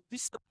 So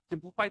this is the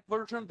simplified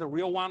version. The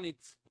real one,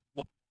 it's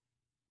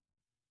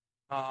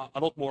a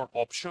lot more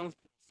options.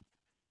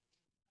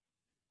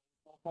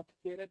 More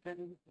complicated than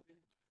it's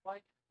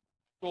like.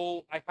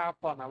 So I have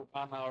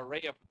an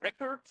array of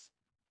records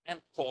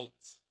and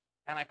columns.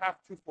 And I have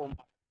 2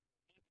 formats.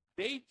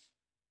 Date,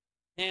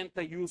 and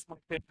I use my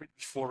favorite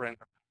before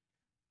render.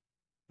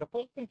 The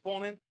whole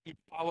component is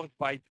powered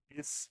by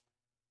this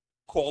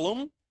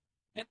column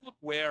method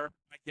where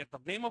I get the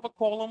name of a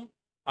column,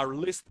 a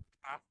list of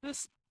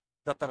classes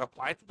that are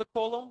applied to the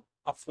column,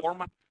 a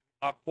format,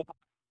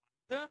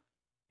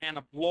 and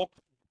a block.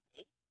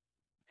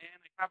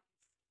 And I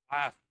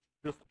have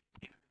this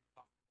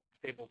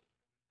table.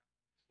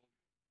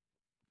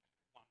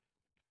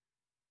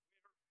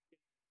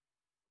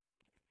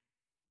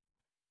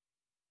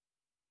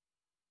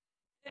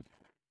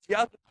 The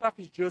other stuff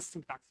is just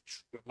syntax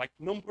sugar, like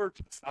number,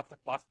 just that's a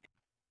class.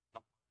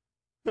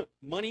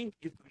 Money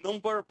is the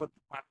number, but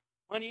not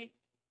money.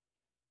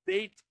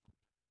 Date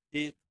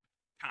is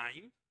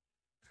time,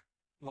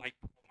 like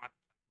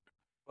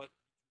but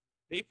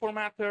date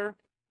formatter.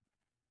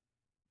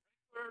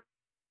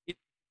 It's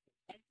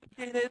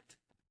complicated.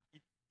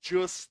 It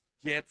just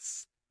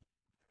gets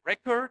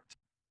record,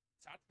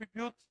 its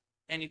attribute,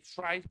 and it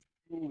tries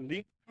to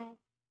link to,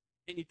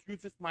 and it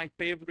uses my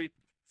favorite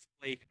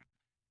display.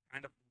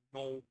 Kind of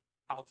know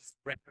how this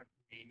record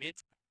name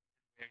is,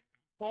 where it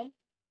comes from,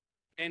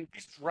 and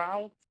this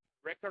route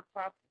record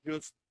path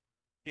just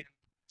can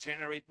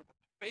generate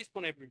based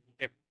on every.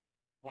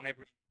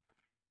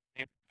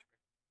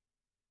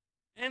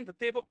 And the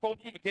table column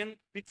again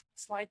fits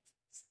slide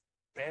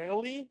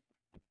barely.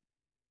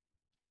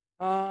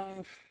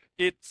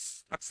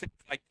 It's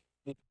accept like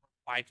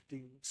 5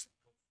 things.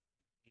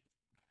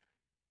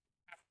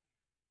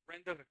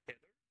 Render the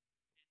header.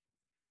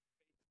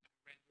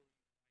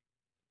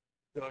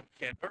 The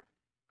header,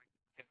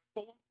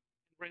 column,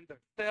 and render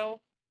cell,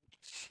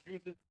 which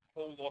uses a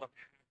whole lot of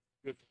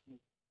to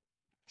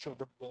show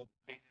the flow,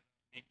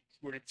 making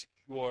sure it's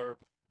secure,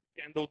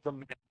 handle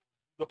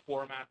the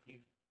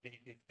formatting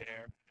is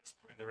there, just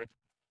render it.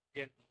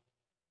 Again,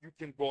 you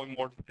can go in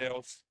more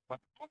details,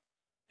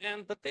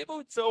 and the table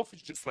itself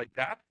is just like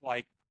that,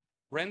 like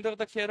render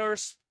the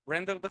headers,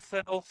 render the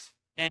cells,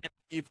 and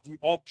if the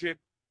object,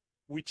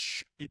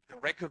 which if the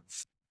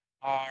records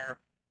are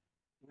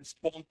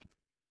respond to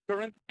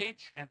current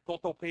page and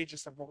total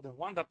pages are more than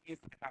 1, that means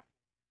they have.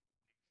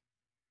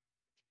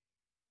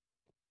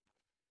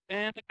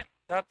 And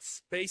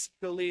that's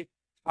basically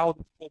how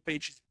the whole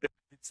page is built.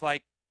 It's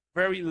like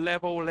very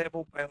level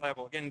by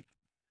level again.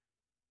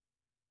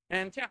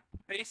 And yeah,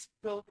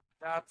 basically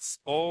that's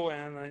all.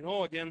 And I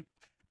know again,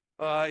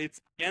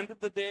 it's the end of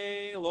the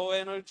day, low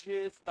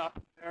energy, stop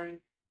preparing.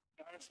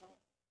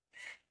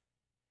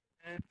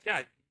 And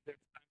yeah, there's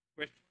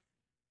questions.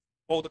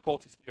 All the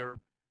code is here.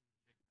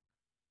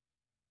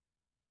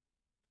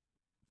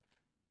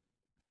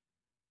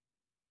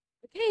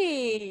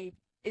 Okay,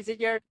 is it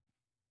your?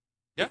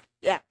 Yeah.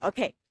 Yeah.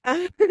 Okay.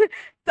 So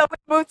we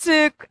move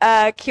to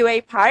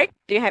QA part.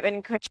 Do you have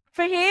any question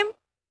for him?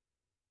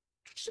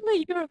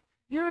 Actually,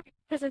 your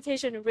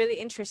presentation is really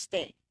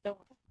interesting. So,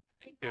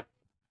 Thank you.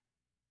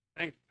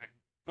 Thank you.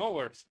 No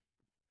worries.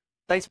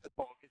 Thanks for the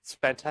talk. It's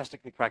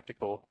fantastically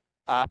practical.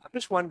 I'm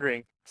just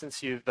wondering,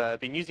 since you've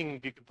been using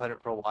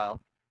ViewComponent for a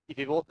while, if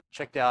you've also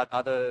checked out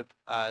other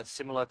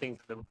similar things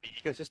in the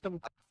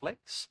ecosystem, like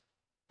Flex,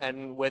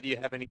 and whether you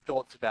have any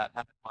thoughts about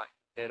how they might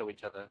compare to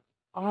each other.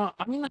 I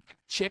mean, I've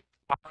checked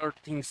other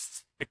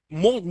things, like,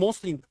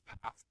 mostly in the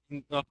past.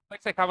 In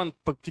Flex, I haven't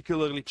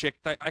particularly checked.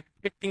 I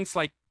checked things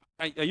like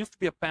I used to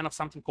be a fan of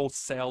something called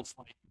cells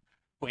like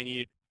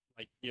 20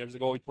 years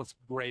ago. It was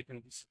great,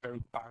 and it's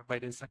very powered by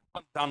this. I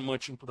haven't done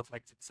much into the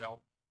Flex itself.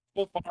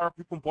 So far,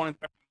 the component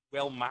are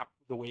well mapped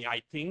the way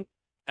I think,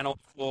 and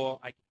also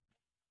I.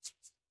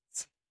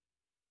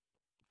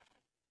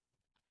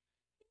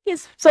 Thank you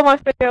so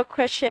much for your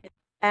question.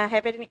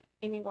 Have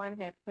anyone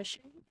have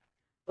question?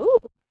 Ooh.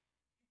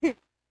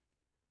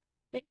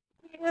 Thank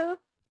you.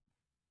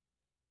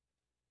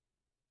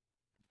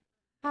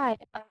 Hi,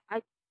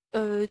 I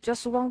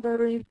just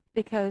wondering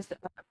because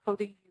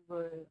according to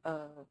your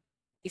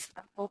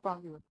example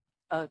from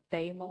your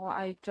demo,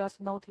 I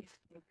just noticed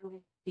that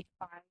you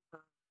define the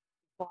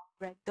for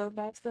render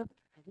method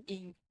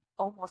in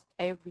almost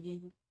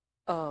every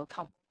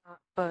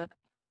component, but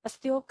I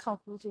still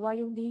confused why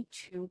you need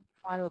to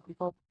define a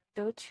before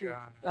render to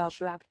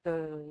wrap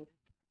the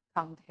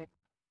content.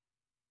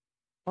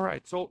 All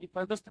right. So if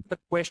I understand the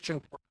question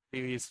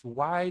correctly, is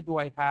why do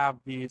I have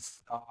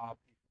this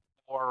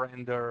before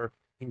render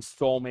in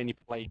so many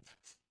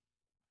places,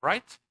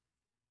 right?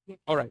 Yeah.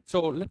 All right.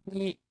 So let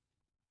me.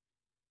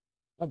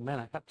 Oh man,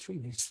 I had 3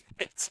 minutes.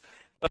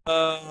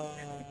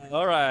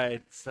 All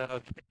right. So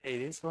okay,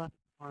 this one,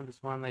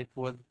 I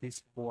put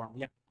this form.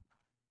 Yeah.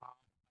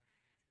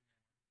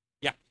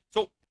 Yeah.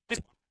 So this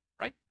one,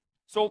 right?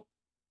 So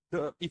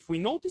if we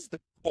notice the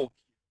code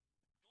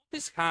here,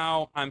 notice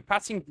how I'm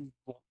passing this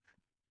block,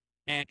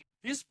 and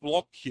this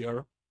block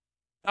here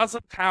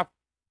doesn't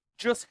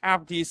just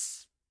have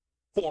this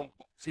form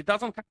calls. It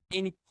doesn't have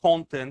any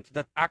content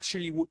that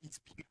actually is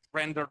being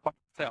rendered by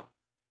itself.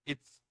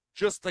 It's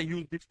just I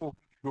use this for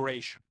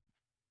configuration.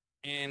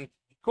 And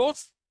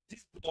because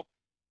this block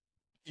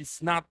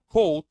is not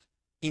code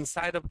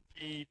inside of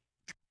the,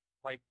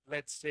 like,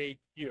 let's say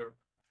here.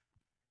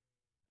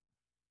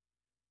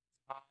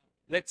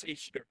 Let's say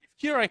here. If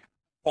here I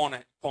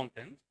have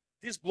content,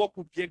 this block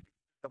would get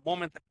the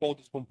moment I call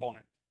this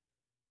component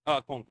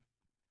content.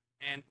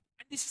 And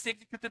when this is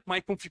executed, my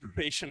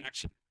configuration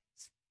actually.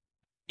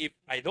 If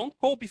I don't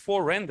call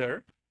before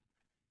render,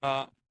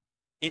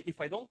 if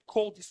I don't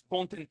call this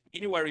content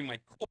anywhere in my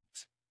code,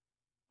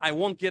 I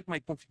won't get my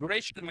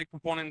configuration, and my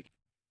component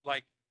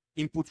like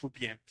input would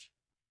be empty.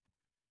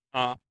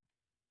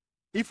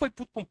 If I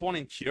put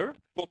component here,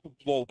 go to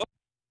blow up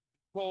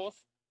because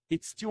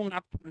it's still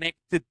not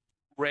connected to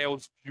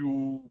Rails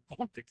view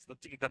context, the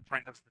thing that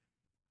renders.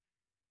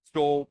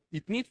 So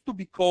it needs to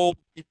be called.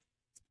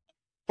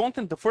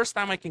 Content, the first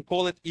time I can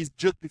call it is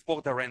just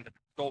before the render.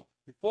 So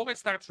before I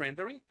start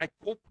rendering, I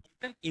call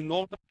content in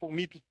order for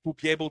me to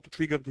be able to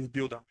trigger this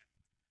builder.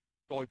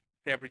 So it's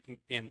everything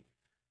in.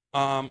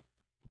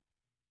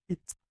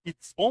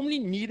 It's only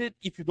needed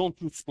if you don't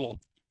use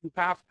slots. If you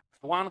have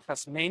one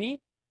has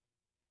many,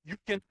 you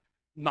can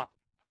not.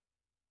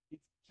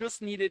 It's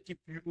just needed if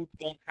you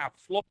don't have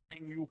slots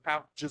and you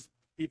have just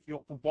if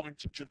your component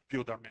just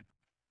builder method.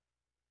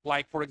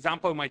 Like for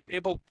example, my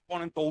table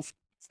component also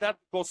that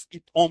because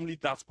it only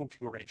does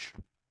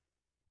configuration.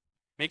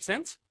 Make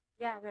sense?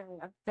 Yeah,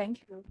 thank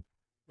you.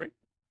 Great.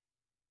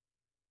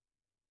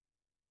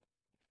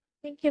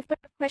 Thank you for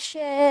the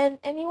question.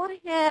 Anyone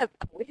have?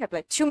 We have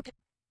like 2 minutes.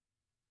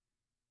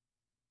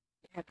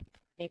 You have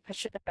any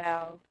question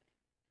about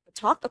the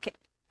talk? Okay.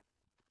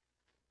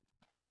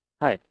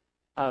 Hi.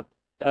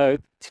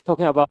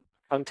 Talking about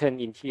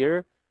content in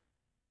here,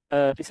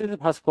 is it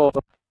possible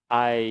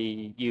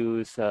I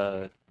use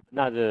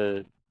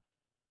another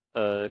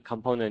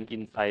component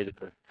inside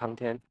the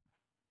content?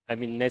 I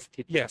mean,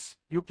 nested. Yes,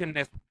 you can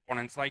nest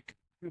components. Like,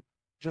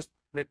 just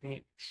let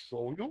me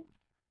show you.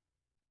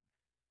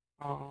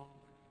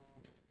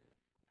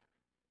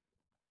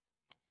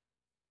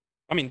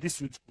 I mean,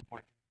 this is the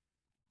point.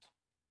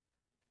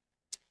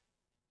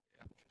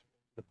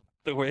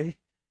 The way.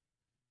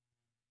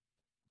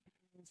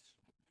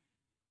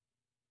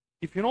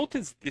 If you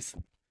notice this,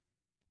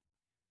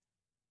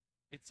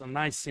 it's a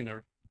nice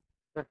scenery.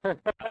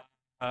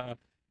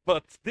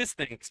 But this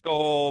thing,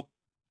 so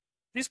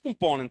this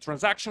component,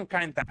 transaction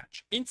kind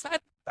batch.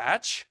 Inside the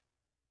batch,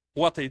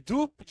 what I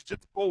do is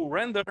just go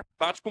render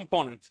batch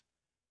component.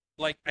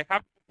 Like I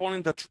have a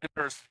component that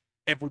renders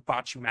every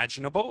batch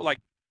imaginable, like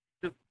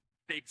it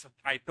takes a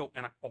title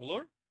and a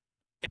color.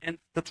 And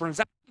the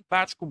transaction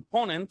batch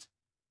component,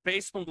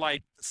 based on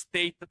like the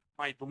state that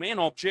my domain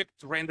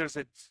object renders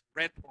it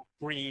red or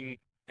green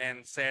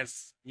and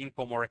says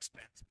income or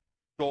expense.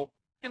 So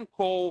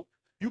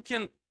you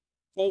can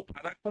call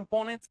other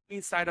components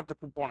inside of the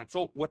component.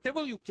 So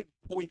whatever you can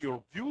call in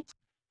your view,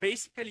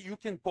 basically you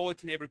can call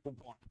it in every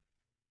component.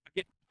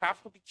 Again, you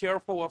have to be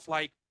careful of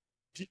like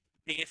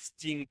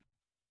testing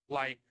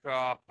like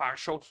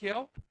partial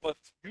here, but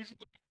usually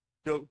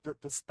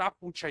the stuff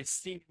which I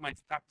see in my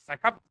stuff is I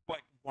have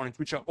components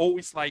which are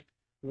always like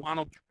one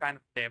or two kind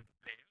of dev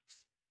layers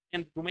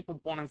and domain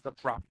components that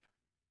wrap.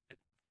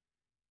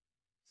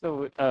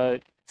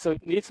 So in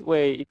this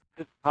way,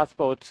 it's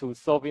possible to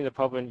solving the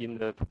problem in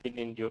the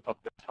beginning of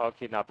the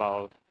talking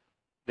about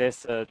there's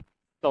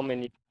so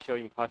many partial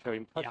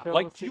impartial Yeah,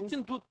 like you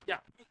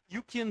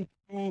can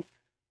do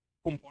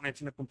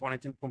component in a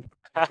component in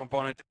a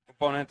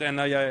component, and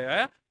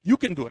yeah, you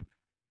can do it,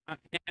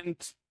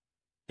 and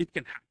it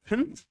can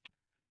happen.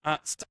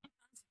 Sometimes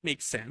it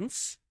makes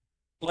sense.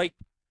 Like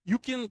you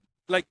can,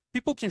 like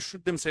people can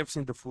shoot themselves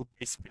in the foot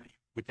basically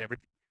with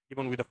everything,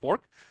 even with a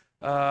fork.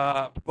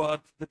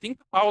 But the thing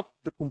about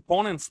the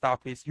component stuff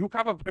is you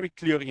have a very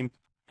clear input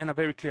and a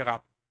very clear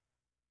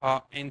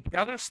output. And the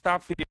other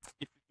stuff is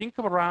if you think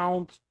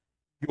around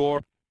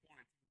your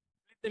components,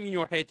 split them in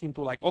your head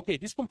into like, okay,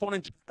 this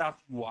component just does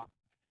UI.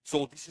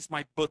 So this is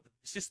my button.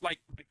 This is like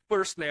the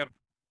first layer,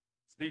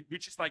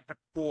 which is like the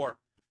core.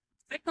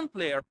 Second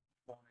layer of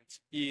components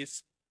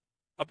is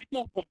a bit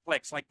more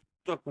complex, like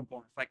the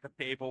components, like the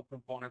table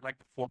component, like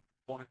the form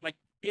component, like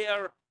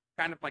they're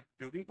kind of like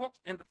building blocks.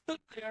 And the third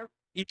layer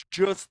is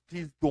just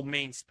this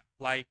domain stuff,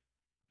 like,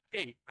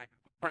 okay, I have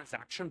a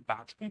transaction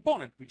batch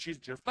component, which is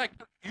just like,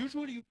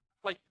 usually you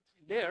have like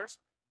 3 layers,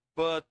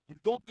 but you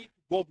don't need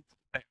to go between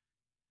layers.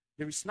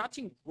 There is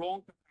nothing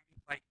wrong with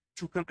having like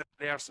 200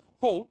 layers of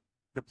code.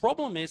 The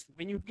problem is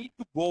when you need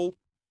to go,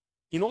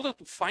 in order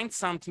to find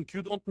something,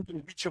 you don't know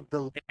which of the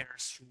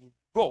layers you need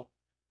to go.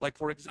 Like,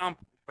 for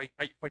example, if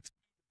I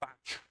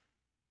batch,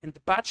 and the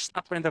batch is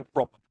not rendered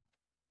properly.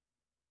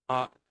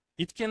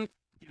 It can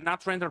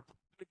not render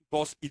properly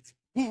because it's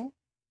blue,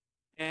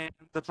 and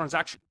the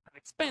transaction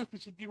expense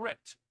should be red.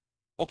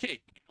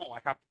 Okay, no, I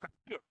have to cut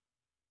here.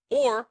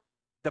 Or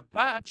the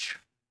batch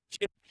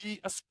can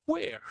be a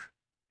square,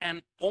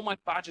 and all my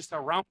badges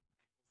are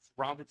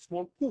rounded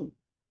small pool.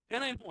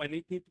 Then I know I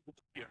need to go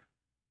here.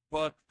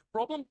 But the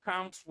problem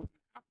comes when you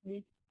have to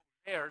move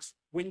layers,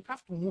 when you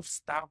have to move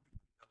stuff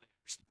between the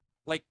layers.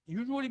 Like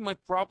usually my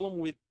problem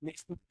with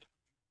nesting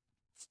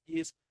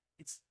is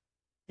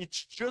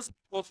it's just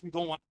because we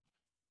don't want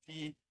to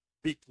see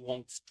big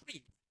long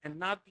strings, and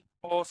not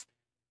because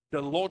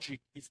the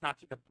logic is not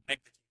in the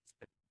connected.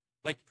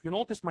 Like if you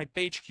notice my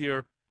page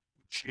here,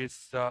 which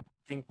is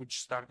thing which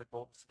started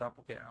all the stuff.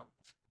 Okay, I'll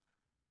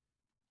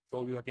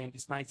show you again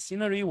this nice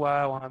scenery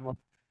while I'm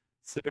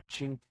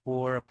searching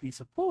for a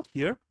piece of code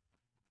here.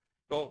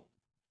 So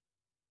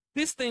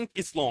this thing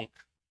is long.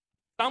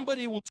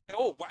 Somebody would say,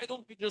 oh, why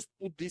don't we just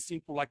put this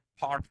into like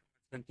parts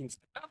and things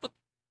like that? But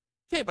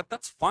okay, but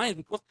that's fine,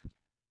 because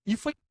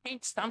if I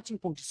change something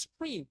on the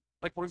screen,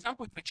 like for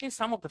example, if I change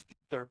some of the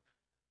filter,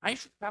 I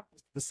should have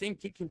the same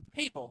thing in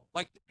the table.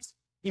 Like this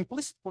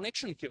implicit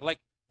connection here. Like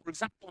for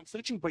example, I'm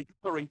searching by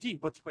user ID,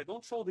 but if I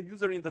don't show the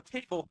user in the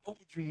table, how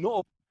would you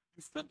know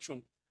the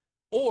searching?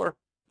 Or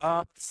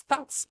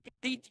stats,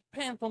 they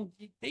depend on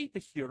the data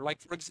here.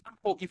 Like for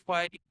example, if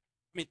I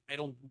mean, I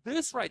don't do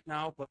this right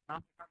now, but now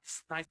I have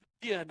this nice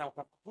idea, now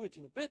I have to do it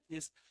in a bit,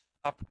 is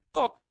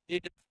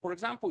for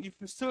example, if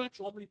you search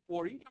only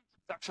for income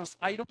transactions,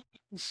 I don't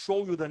need to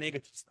show you the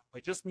negative stuff. I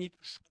just need to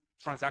show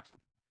you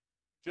transactions.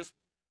 Just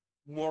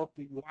more of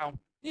the UI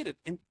needed.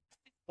 And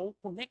it's all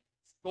connected.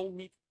 So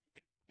need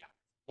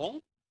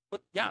long,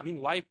 but yeah, I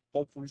mean, life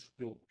hopefully should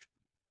be.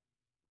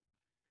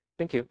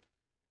 Thank you.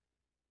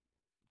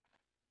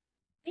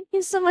 Thank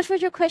you so much for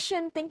your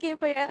question. Thank you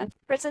for your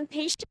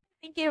presentation.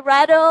 Thank you,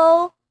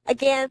 Rado,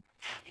 again.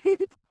 All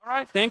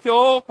right, thank you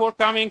all for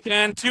coming,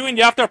 and see you in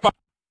the after party.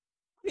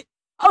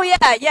 Oh yeah.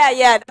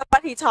 That's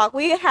what he talked.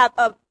 We have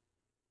a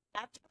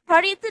after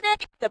party today,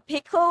 the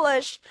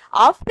pickle-ish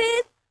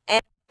outfit,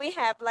 and we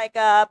have like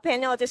a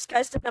panel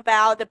discussion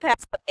about the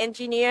path of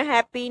engineer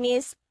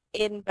happiness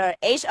in the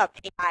age of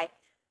AI.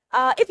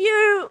 If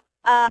you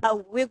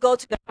will go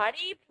to the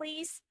party,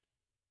 please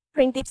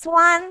print this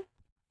one,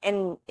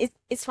 and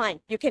it's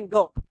fine. You can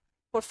go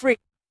for free.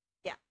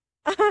 Yeah,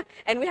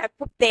 and we have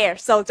put there,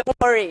 so don't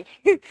worry.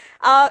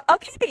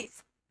 Okay, so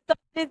this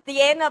is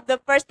the end of the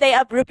first day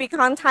of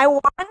RubyConf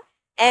Taiwan.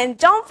 And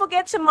don't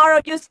forget, tomorrow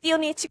you still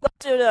need to go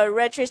to the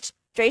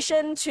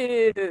registration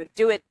to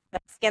do it,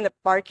 scan the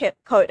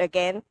barcode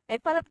again. And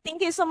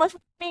thank you so much for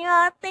being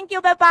on. Thank you.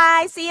 Bye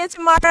bye. See you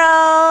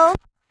tomorrow.